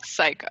I'm Okay, like, that's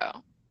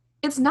psycho.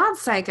 it's not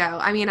psycho.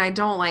 I mean, I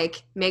don't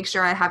like make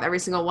sure I have every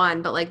single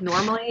one, but like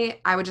normally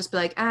I would just be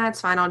like,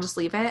 it's fine. I'll just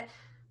leave it.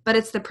 but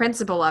it's the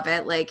principle of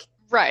it. Like,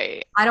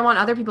 Right. I don't want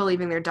other people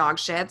leaving their dog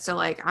shit. So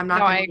like, I'm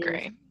No, not I going to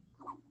leave. agree.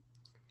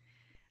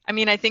 I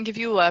mean, I think if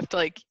you left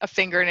like a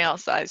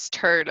fingernail-sized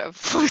turd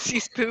of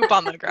Lucy's poop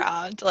on the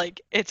ground,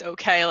 like it's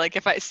okay. Like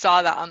if I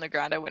saw that on the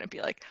ground, I wouldn't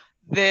be like,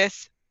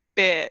 this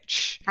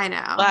bitch I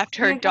know. left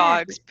See, her again,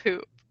 dog's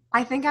poop.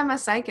 I think I'm a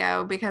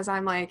psycho because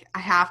I'm like, I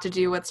have to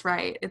do what's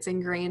right. It's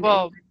ingrained in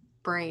Well, my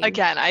brain.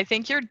 again, I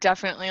think you're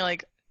definitely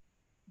like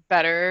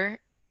better,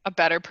 a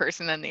better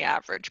person than the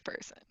average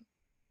person.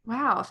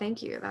 Wow,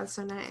 thank you. That's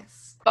so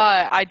nice.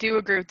 But I do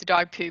agree with the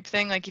dog poop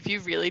thing. Like if you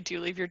really do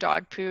leave your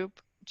dog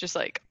poop just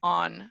like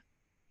on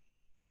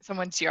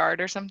someone's yard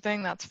or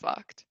something, that's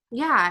fucked.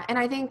 Yeah, and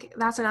I think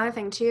that's another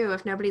thing too.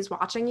 If nobody's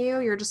watching you,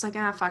 you're just like,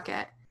 ah, fuck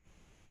it.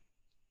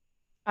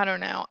 I don't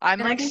know.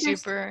 I'm And I like think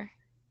there's super,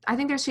 I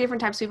think there's two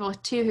different types of people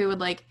too who would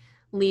like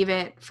leave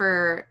it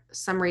for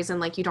some reason,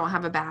 like you don't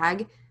have a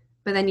bag,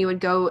 but then you would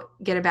go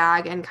get a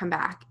bag and come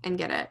back and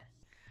get it.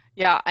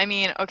 yeah, I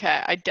mean,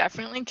 okay, I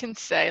definitely can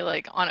say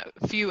like on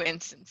a few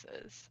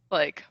instances,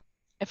 like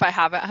if I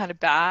haven't had a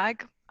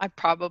bag, I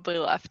probably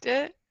left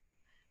it.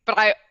 But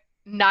I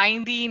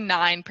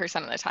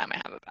 99% of the time I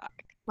have a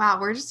bag. Wow,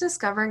 we're just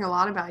discovering a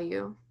lot about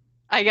you.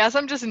 I guess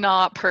I'm just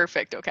not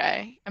perfect,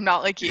 okay? I'm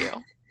not like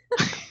you.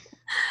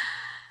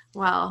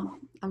 Well,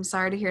 I'm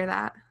sorry to hear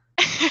that.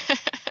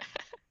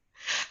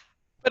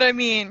 But I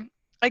mean,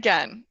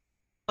 again,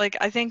 like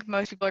I think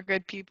most people are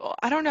good people.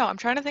 I don't know. I'm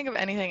trying to think of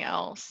anything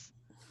else.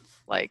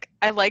 Like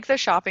I like the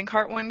shopping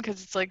cart one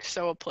because it's like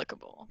so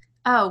applicable.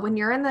 Oh, when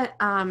you're in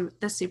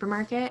the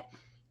supermarket,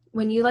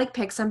 when you like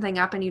pick something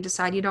up and you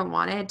decide you don't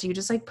want it, do you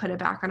just like put it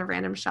back on a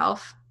random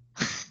shelf?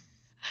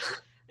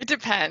 It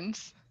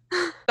depends.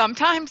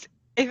 Sometimes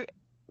if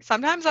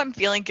sometimes I'm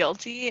feeling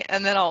guilty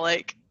and then I'll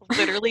like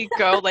literally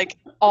go like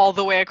all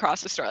the way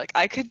across the store. Like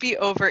I could be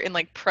over in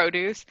like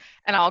produce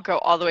and I'll go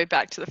all the way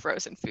back to the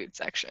frozen food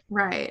section.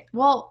 Right.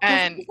 Well, the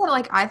thing And that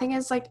like I think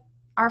is like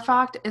our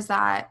fact is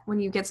that when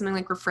you get something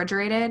like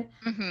refrigerated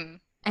mhm.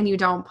 and you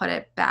don't put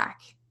it back.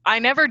 I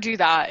never do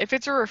that. If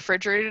it's a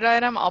refrigerated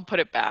item, I'll put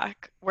it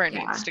back where it Yeah.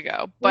 needs to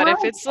go. But Or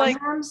if like it's like,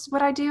 sometimes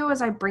what I do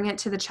is I bring it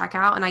to the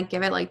checkout and I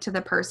give it like to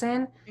the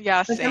person.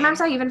 yeah, But sometimes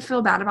same. I even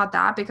feel bad about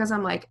that because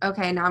I'm like,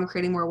 okay, now I'm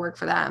creating more work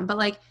for them. But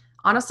like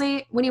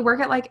honestly, when you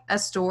work at like a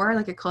store,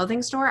 like a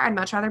clothing store, I'd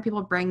much rather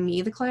people bring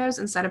me the clothes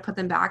instead of put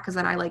them back because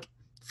then I like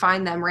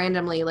find them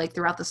randomly like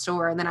throughout the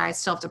store and then I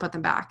still have to put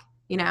them back,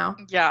 you know?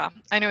 Yeah,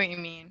 I know what you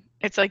mean.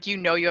 It's like you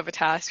know you have a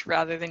task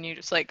rather than you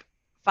just like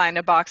find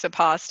a box of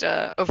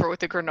pasta over with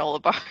the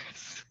granola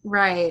bars.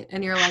 Right.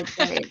 And you're like,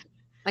 great.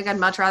 Like I'd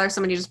much rather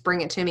somebody just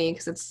bring it to me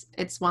because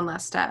it's one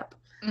less step.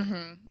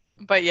 Hmm.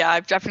 But yeah,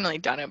 I've definitely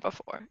done it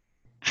before.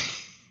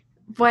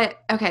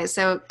 What okay,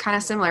 so kind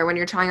of similar when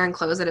you're trying on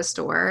clothes at a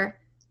store.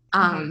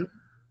 Hmm. Um,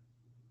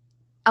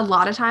 a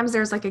lot of times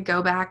there's like a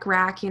go back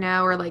rack, you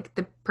know, or like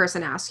the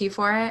person asks you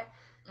for it.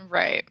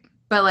 Right.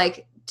 But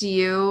like, do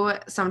you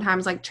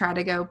sometimes like try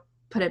to go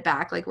put it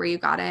back like where you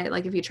got it?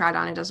 Like if you tried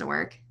on it doesn't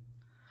work,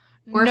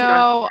 or if you don't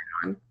have No,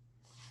 it on.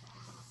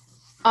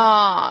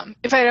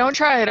 if I don't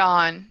try it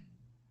on,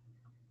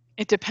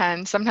 it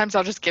depends. Sometimes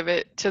I'll just give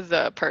it to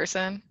the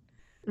person,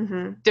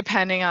 Mm-hmm.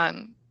 depending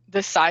on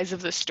the size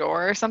of the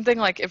store or something.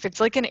 Like if it's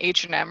like an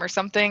H&M or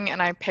something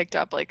and I picked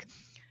up like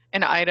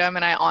an item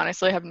and I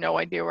honestly have no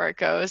idea where it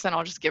goes, then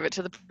I'll just give it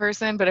to the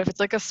person. But if it's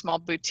like a small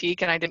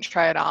boutique and I didn't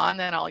try it on,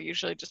 then I'll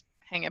usually just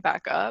hang it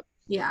back up.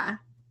 Yeah,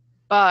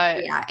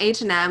 But yeah.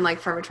 H&M, like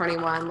Forever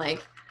 21,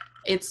 like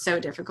it's so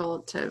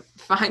difficult to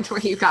find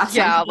where you got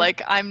yeah, something.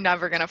 like I'm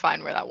never gonna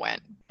find where that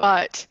went.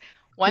 But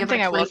You one have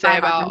thing like I will say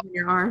 25 items about in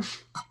your arm.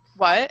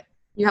 what?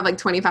 You have like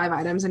 25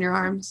 items in your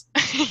arms.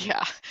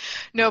 Yeah.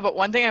 No, but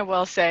one thing I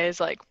will say is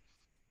like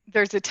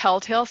there's a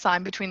telltale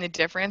sign between the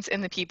difference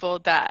in the people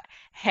that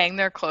hang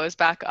their clothes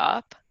back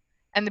up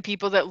and the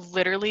people that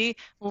literally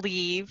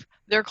leave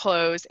their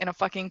clothes in a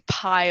fucking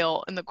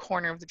pile in the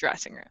corner of the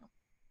dressing room.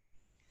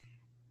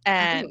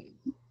 Oh, And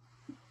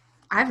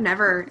I've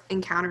never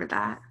encountered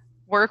that.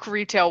 work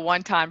retail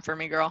one time for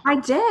me, girl. I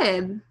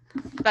did.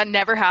 That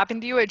never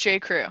happened to you at J.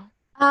 Crew.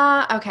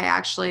 Okay,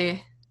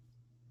 actually,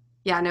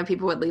 yeah, I know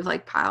people would leave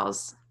like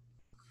piles.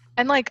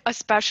 And like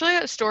especially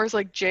at stores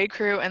like J.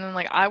 Crew and then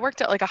like I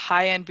worked at like a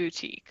high-end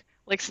boutique.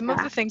 Like some of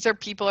Yeah. the things that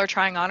people are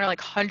trying on are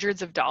like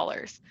hundreds of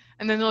dollars.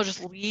 And then they'll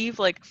just leave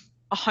like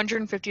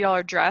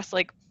 $150 dress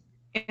like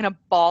in a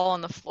ball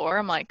on the floor.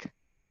 I'm like,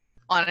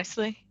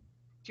 honestly,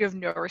 do you have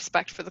no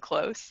respect for the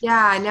clothes?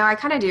 Yeah, no, I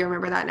kind of do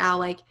remember that now.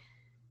 Like,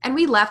 and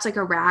we left like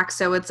a rack,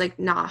 so it's like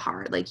not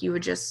hard. Like you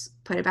would just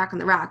put it back on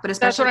the rack. But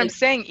That's especially what I'm like,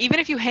 saying. Even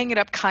if you hang it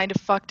up kind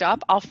of fucked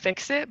up, I'll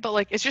fix it. But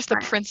like it's just the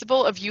right,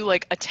 principle of you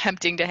like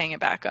attempting to hang it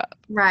back up.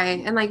 right,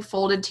 and like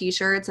folded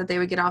t-shirts that they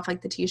would get off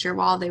like the t-shirt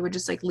wall, they would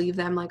just like leave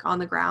them like on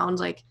the ground,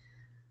 like.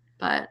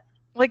 But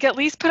Like at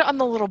least put it on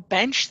the little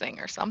bench thing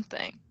or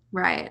something.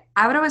 right,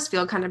 I would always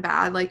feel kind of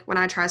bad like when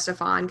I try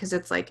stuff on because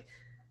it's like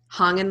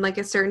hung in like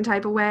a certain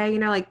type of way, you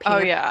know, like Oh pants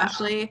yeah.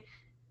 especially.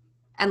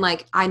 And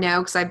like I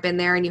know because I've been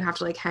there and you have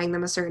to like hang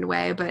them a certain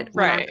way. But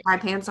when I Right. try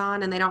pants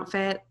on and they don't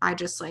fit, I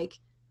just like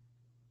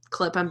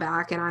clip them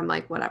back, and I'm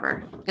like,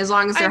 whatever. As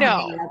long as I they're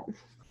hanging know, up.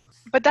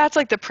 but that's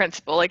like the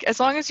principle. Like as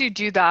long as you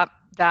do that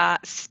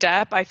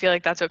step, I feel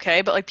like that's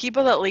okay. But like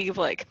people that leave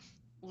like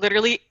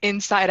literally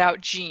inside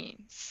out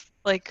jeans,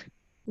 like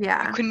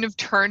you Yeah. couldn't have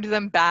turned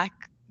them back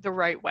the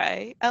right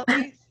way at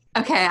least.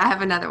 Okay, I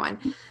have another one.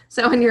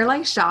 So when you're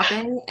like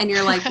shopping and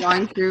you're like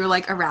going through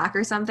like a rack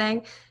or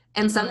something,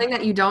 and hmm something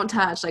that you don't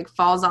touch like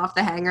falls off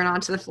the hanger and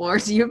onto the floor,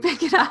 do you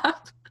pick it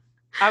up?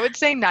 I would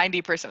say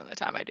 90% of the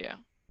time I do.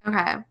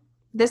 Okay.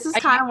 This is I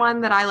kind of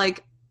one that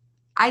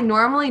I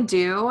normally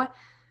do,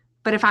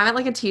 but if I'm at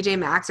like a TJ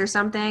Maxx or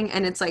something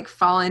and it's like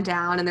falling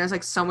down and there's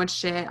like so much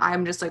shit,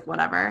 I'm just like,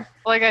 whatever.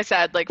 like I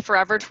said, like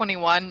Forever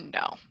 21,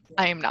 no,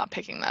 I am not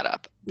picking that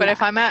up. But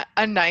if Yeah. I'm at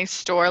a nice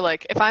store,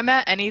 like if I'm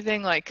at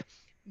anything like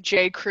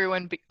J. Crew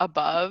and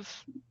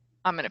above,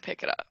 I'm gonna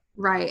pick it up.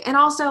 Right. And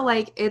also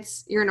like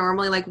you're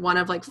normally like one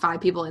of like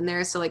five people in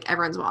there, so like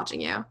everyone's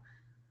watching you.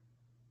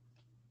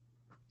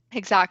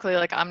 Exactly.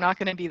 Like I'm not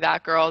gonna be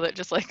that girl that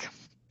just like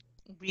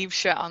leaves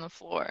shit on the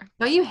floor.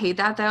 Don't you hate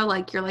that though?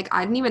 Like you're like,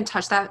 I didn't even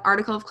touch that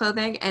article of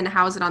clothing and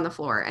how is it on the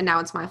floor? And now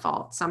it's my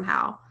fault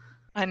somehow.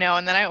 I know,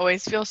 and then I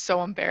always feel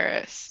so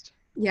embarrassed.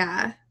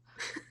 Yeah.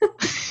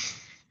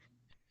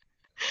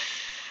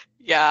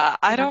 Yeah,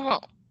 I Yeah.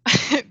 don't.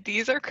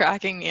 These are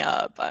cracking me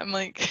up. I'm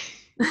like,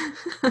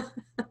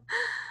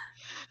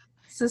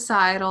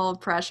 Societal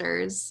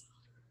pressures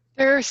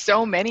there are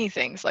so many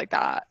things like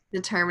that,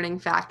 determining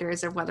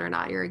factors of whether or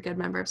not you're a good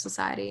member of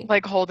society.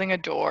 like holding a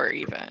door,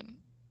 even.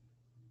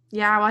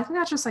 Yeah, well, I think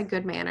that's just like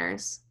good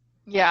manners.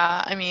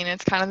 Yeah, I mean,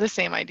 it's kind of the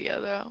same idea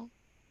though.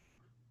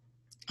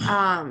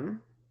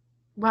 Um,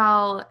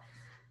 well,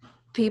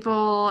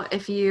 people,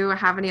 if you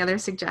have any other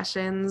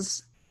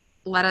suggestions,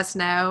 let us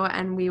know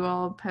and we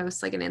will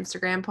post like an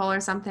Instagram poll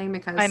or something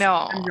I because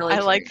I'm know. really I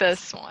like curious.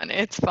 this one.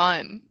 It's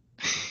fun.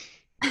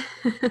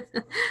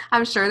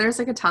 I'm sure there's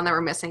like a ton that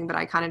we're missing, but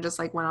I kind of just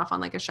like went off on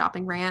like a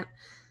shopping rant.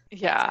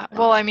 Yeah. So,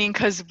 Well, I mean,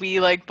 because we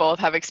like both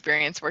have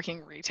experience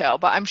working retail,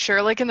 but I'm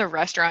sure like in the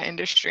restaurant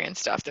industry and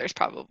stuff, there's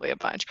probably a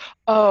bunch.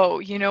 Oh,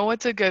 you know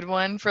what's a good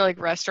one for like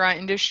restaurant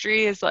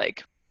industry is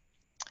like,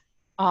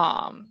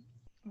 um,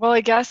 well,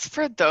 I guess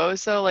for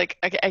those though, like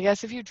I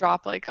guess if you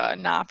drop like a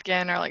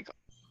napkin or like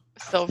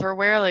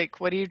silverware, like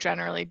what do you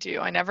generally do?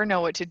 I never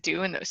know what to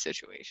do in those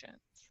situations.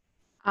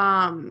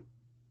 um,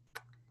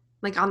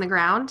 like on the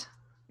ground,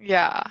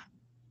 Yeah.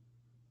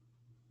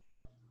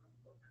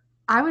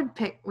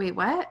 wait,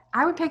 what?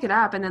 I would pick it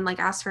up and then like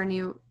ask for a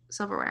new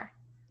silverware.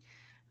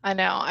 I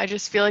know. I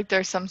just feel like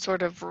there's some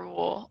sort of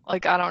rule.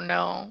 Like, I don't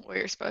know what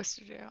you're supposed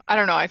to do. I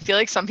don't know. I feel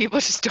like some people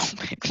just don't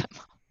pick them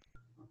up.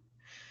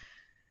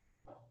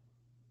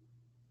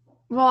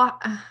 Well,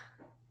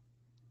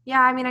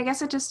 yeah, I mean, I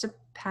guess it just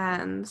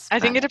depends, I but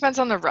think it depends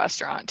on the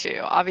restaurant too.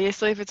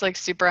 Obviously, if it's like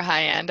super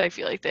high end, I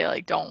feel like they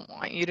like don't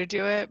want you to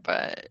do it,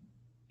 but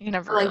you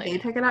never like really they know.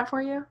 pick it up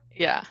for you?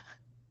 Yeah.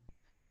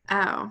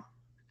 Oh.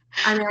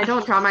 I mean, I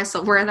don't draw my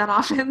silverware that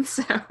often,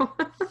 so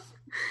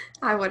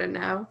I wouldn't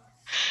know.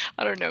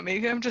 I don't know.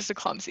 Maybe I'm just a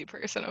clumsy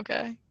person,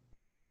 okay?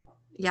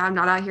 Yeah, I'm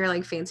not out here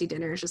like fancy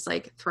dinners, just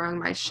like throwing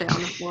my shit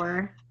on the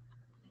floor.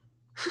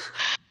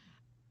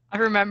 I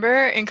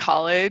remember in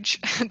college,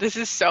 this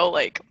is so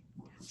like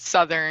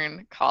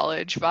Southern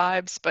college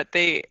vibes, but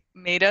they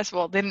made us,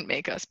 well, they didn't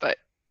make us, but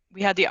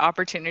we had the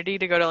opportunity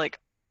to go to like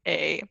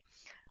a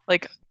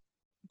like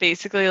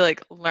basically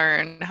like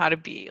learn how to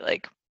be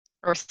like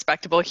a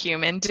respectable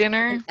human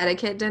dinner. An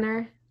etiquette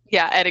dinner.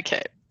 Yeah,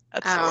 etiquette.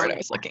 That's the Oh, word I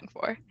was looking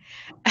for.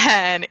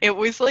 And it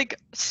was like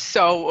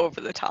so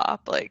over the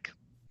top. Like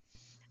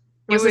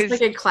it was this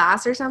like was a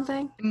class or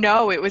something?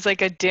 no, it was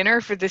like a dinner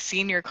for the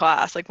senior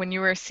class. Like when you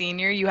were a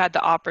senior, you had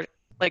the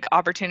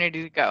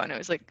opportunity to go and it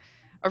was like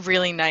a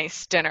really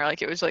nice dinner.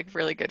 Like it was like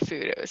really good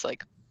food. It was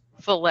like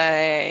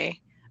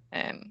filet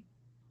and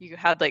you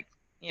had like,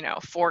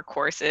 four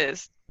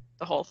courses,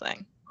 the whole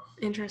thing.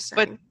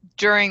 But Interesting.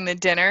 during the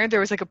dinner, there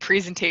was like a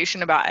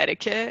presentation about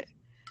etiquette.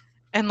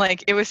 And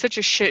like it was such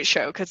a shit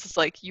show because it's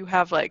like you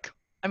have like,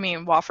 I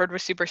mean, Wofford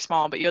was super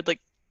small, but you had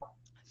like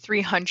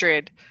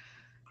 300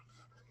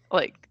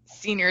 like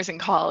seniors in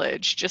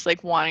college just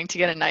like wanting to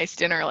get a nice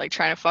dinner, like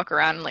trying to fuck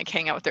around and like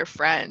hang out with their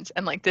friends.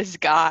 And like this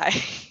guy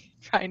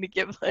trying to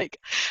give like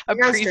a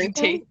You guys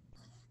drinking? presentation.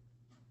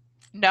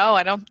 No,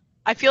 I don't.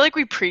 I feel like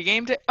we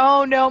pre-gamed it.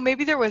 Oh no,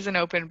 maybe there was an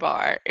open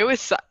bar.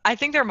 I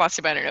think there must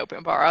have been an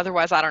open bar.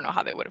 Otherwise, I don't know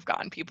how they would have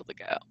gotten people to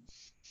go.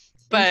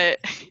 But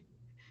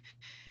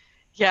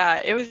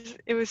yeah, it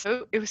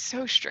was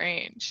so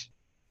strange.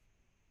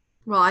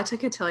 Well, I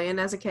took cotillion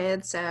as a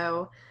kid,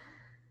 so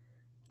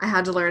I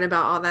had to learn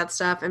about all that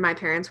stuff. And my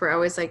parents were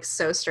always like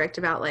so strict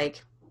about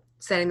like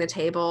setting the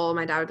table.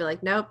 My dad would be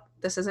like, nope,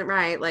 this isn't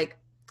right. Like,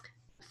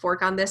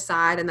 fork on this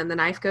side, and then the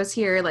knife goes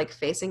here, like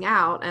facing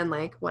out, and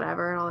like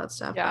whatever, and all that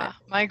stuff. But Yeah,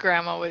 my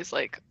grandma was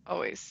like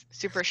always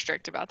super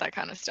strict about that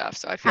kind of stuff.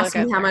 So I feel like ask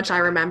I me how learned much I it.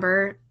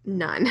 remember.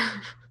 None.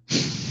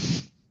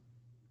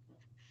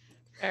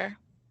 Fair,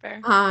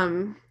 fair.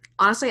 um,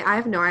 Honestly, I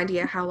have no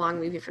idea how long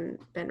we've even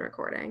been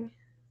recording.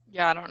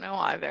 Yeah, I don't know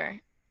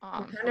either.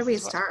 What time did This we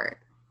is what start?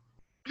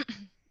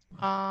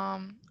 I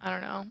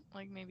don't know,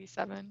 like maybe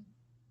 7.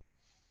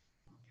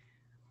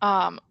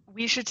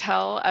 We should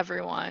tell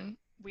everyone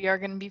we are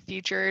going to be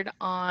featured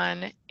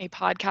on a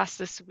podcast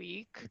this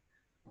week.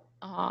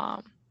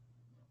 Um,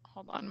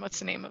 Hold on, what's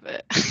the name of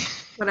it?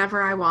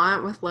 Whatever I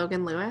Want with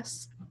Logan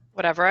Lewis.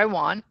 Whatever I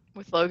Want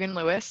with Logan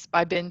Lewis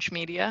by Binge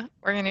Media.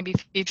 We're going to be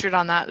featured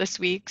on that this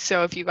week.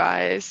 So if you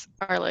guys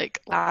are like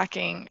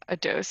lacking a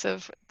dose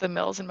of the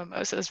Mills and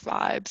Mimosas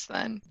vibes,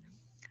 then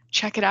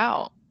check it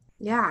out.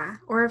 Yeah.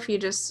 Or if you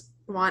just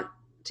want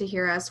to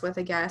hear us with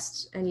a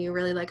guest and you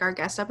really like our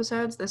guest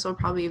episodes, this will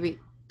probably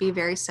be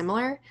very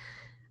similar.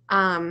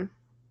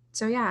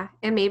 So yeah.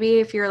 And maybe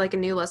if you're like a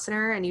new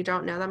listener and you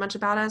don't know that much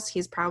about us,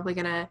 he's probably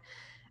going to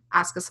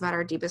ask us about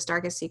our deepest,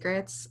 darkest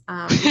secrets.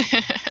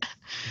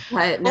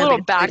 But A no,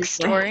 little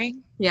basically, backstory.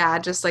 yeah,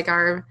 just like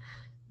our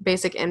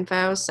basic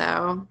info.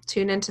 So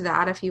tune into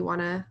that if you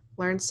want to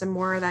learn some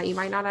more that you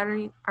might not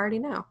already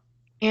know.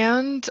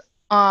 And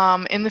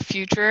in the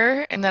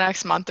future, in the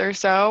next month or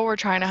so, we're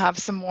trying to have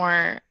some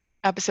more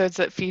episodes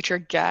that feature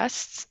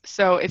guests.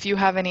 So if you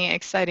have any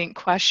exciting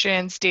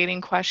questions,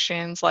 dating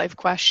questions, life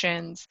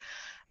questions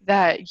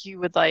that you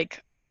would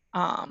like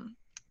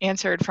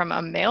answered from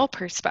a male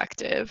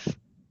perspective,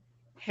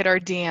 hit our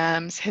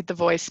DMs, hit the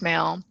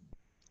voicemail,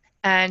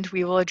 and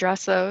we will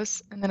address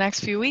those in the next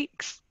few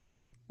weeks.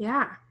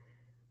 Yeah.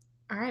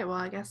 All right. Well,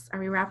 I guess, are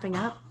we wrapping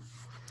up?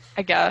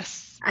 I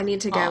guess. I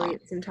need to go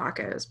eat some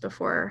tacos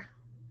before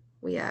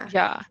we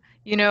Yeah.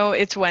 You know,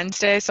 it's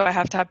Wednesday, so I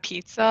have to have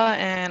pizza,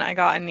 and I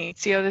got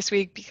Inizio this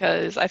week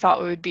because I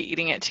thought we would be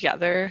eating it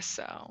together,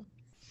 so.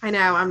 I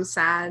know, I'm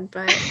sad,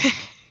 but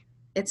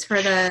it's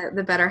for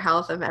the better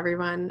health of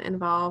everyone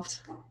involved.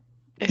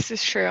 This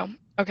is true.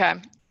 Okay.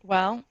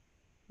 Well,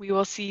 we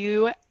will see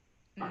you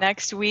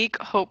next week,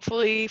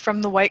 hopefully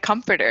from the White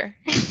Comforter.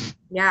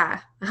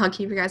 Yeah. I'll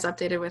keep you guys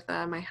updated with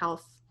my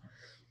health.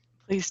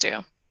 Please do.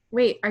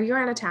 Wait, are you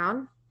out of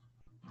town?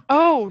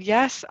 Oh,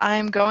 yes,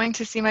 I'm going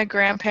to see my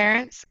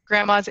grandparents,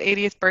 grandma's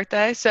 80th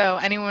birthday. So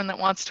anyone that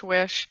wants to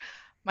wish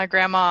my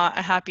grandma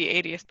a happy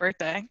 80th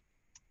birthday,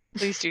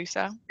 please do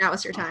so. That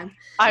was your time.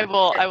 I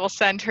will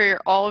send her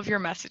all of your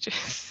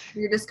messages.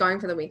 You're just going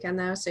for the weekend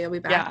though, so you'll be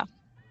back. Yeah.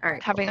 All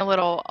right. Having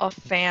a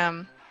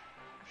fam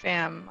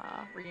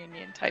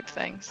reunion type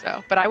thing.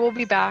 So, but I will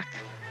be back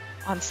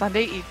on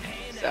Sunday evening.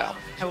 So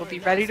I will be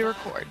ready to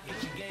record.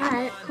 All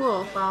right,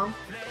 cool. Well,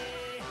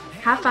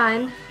 have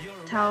fun.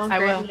 Tell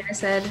Granny I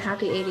said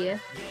happy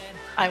 80th.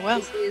 I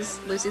will.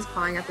 Lucy's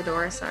pawing at the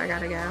door, so I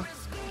gotta go.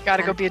 You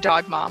gotta go be a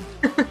dog mom.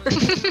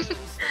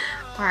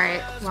 All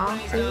right. Well,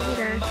 see you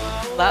later.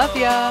 Love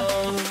ya.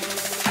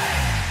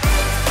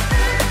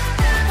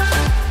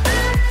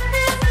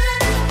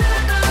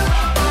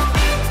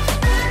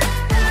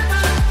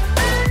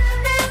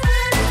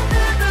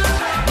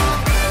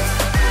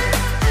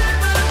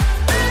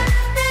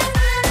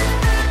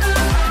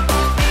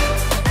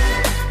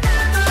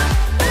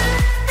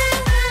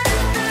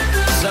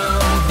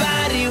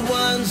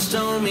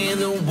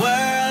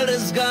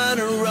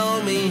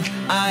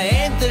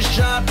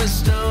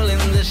 Sharpest tool in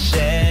the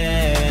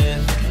shed.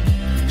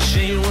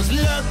 She was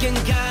looking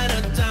kind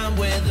of dumb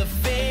with a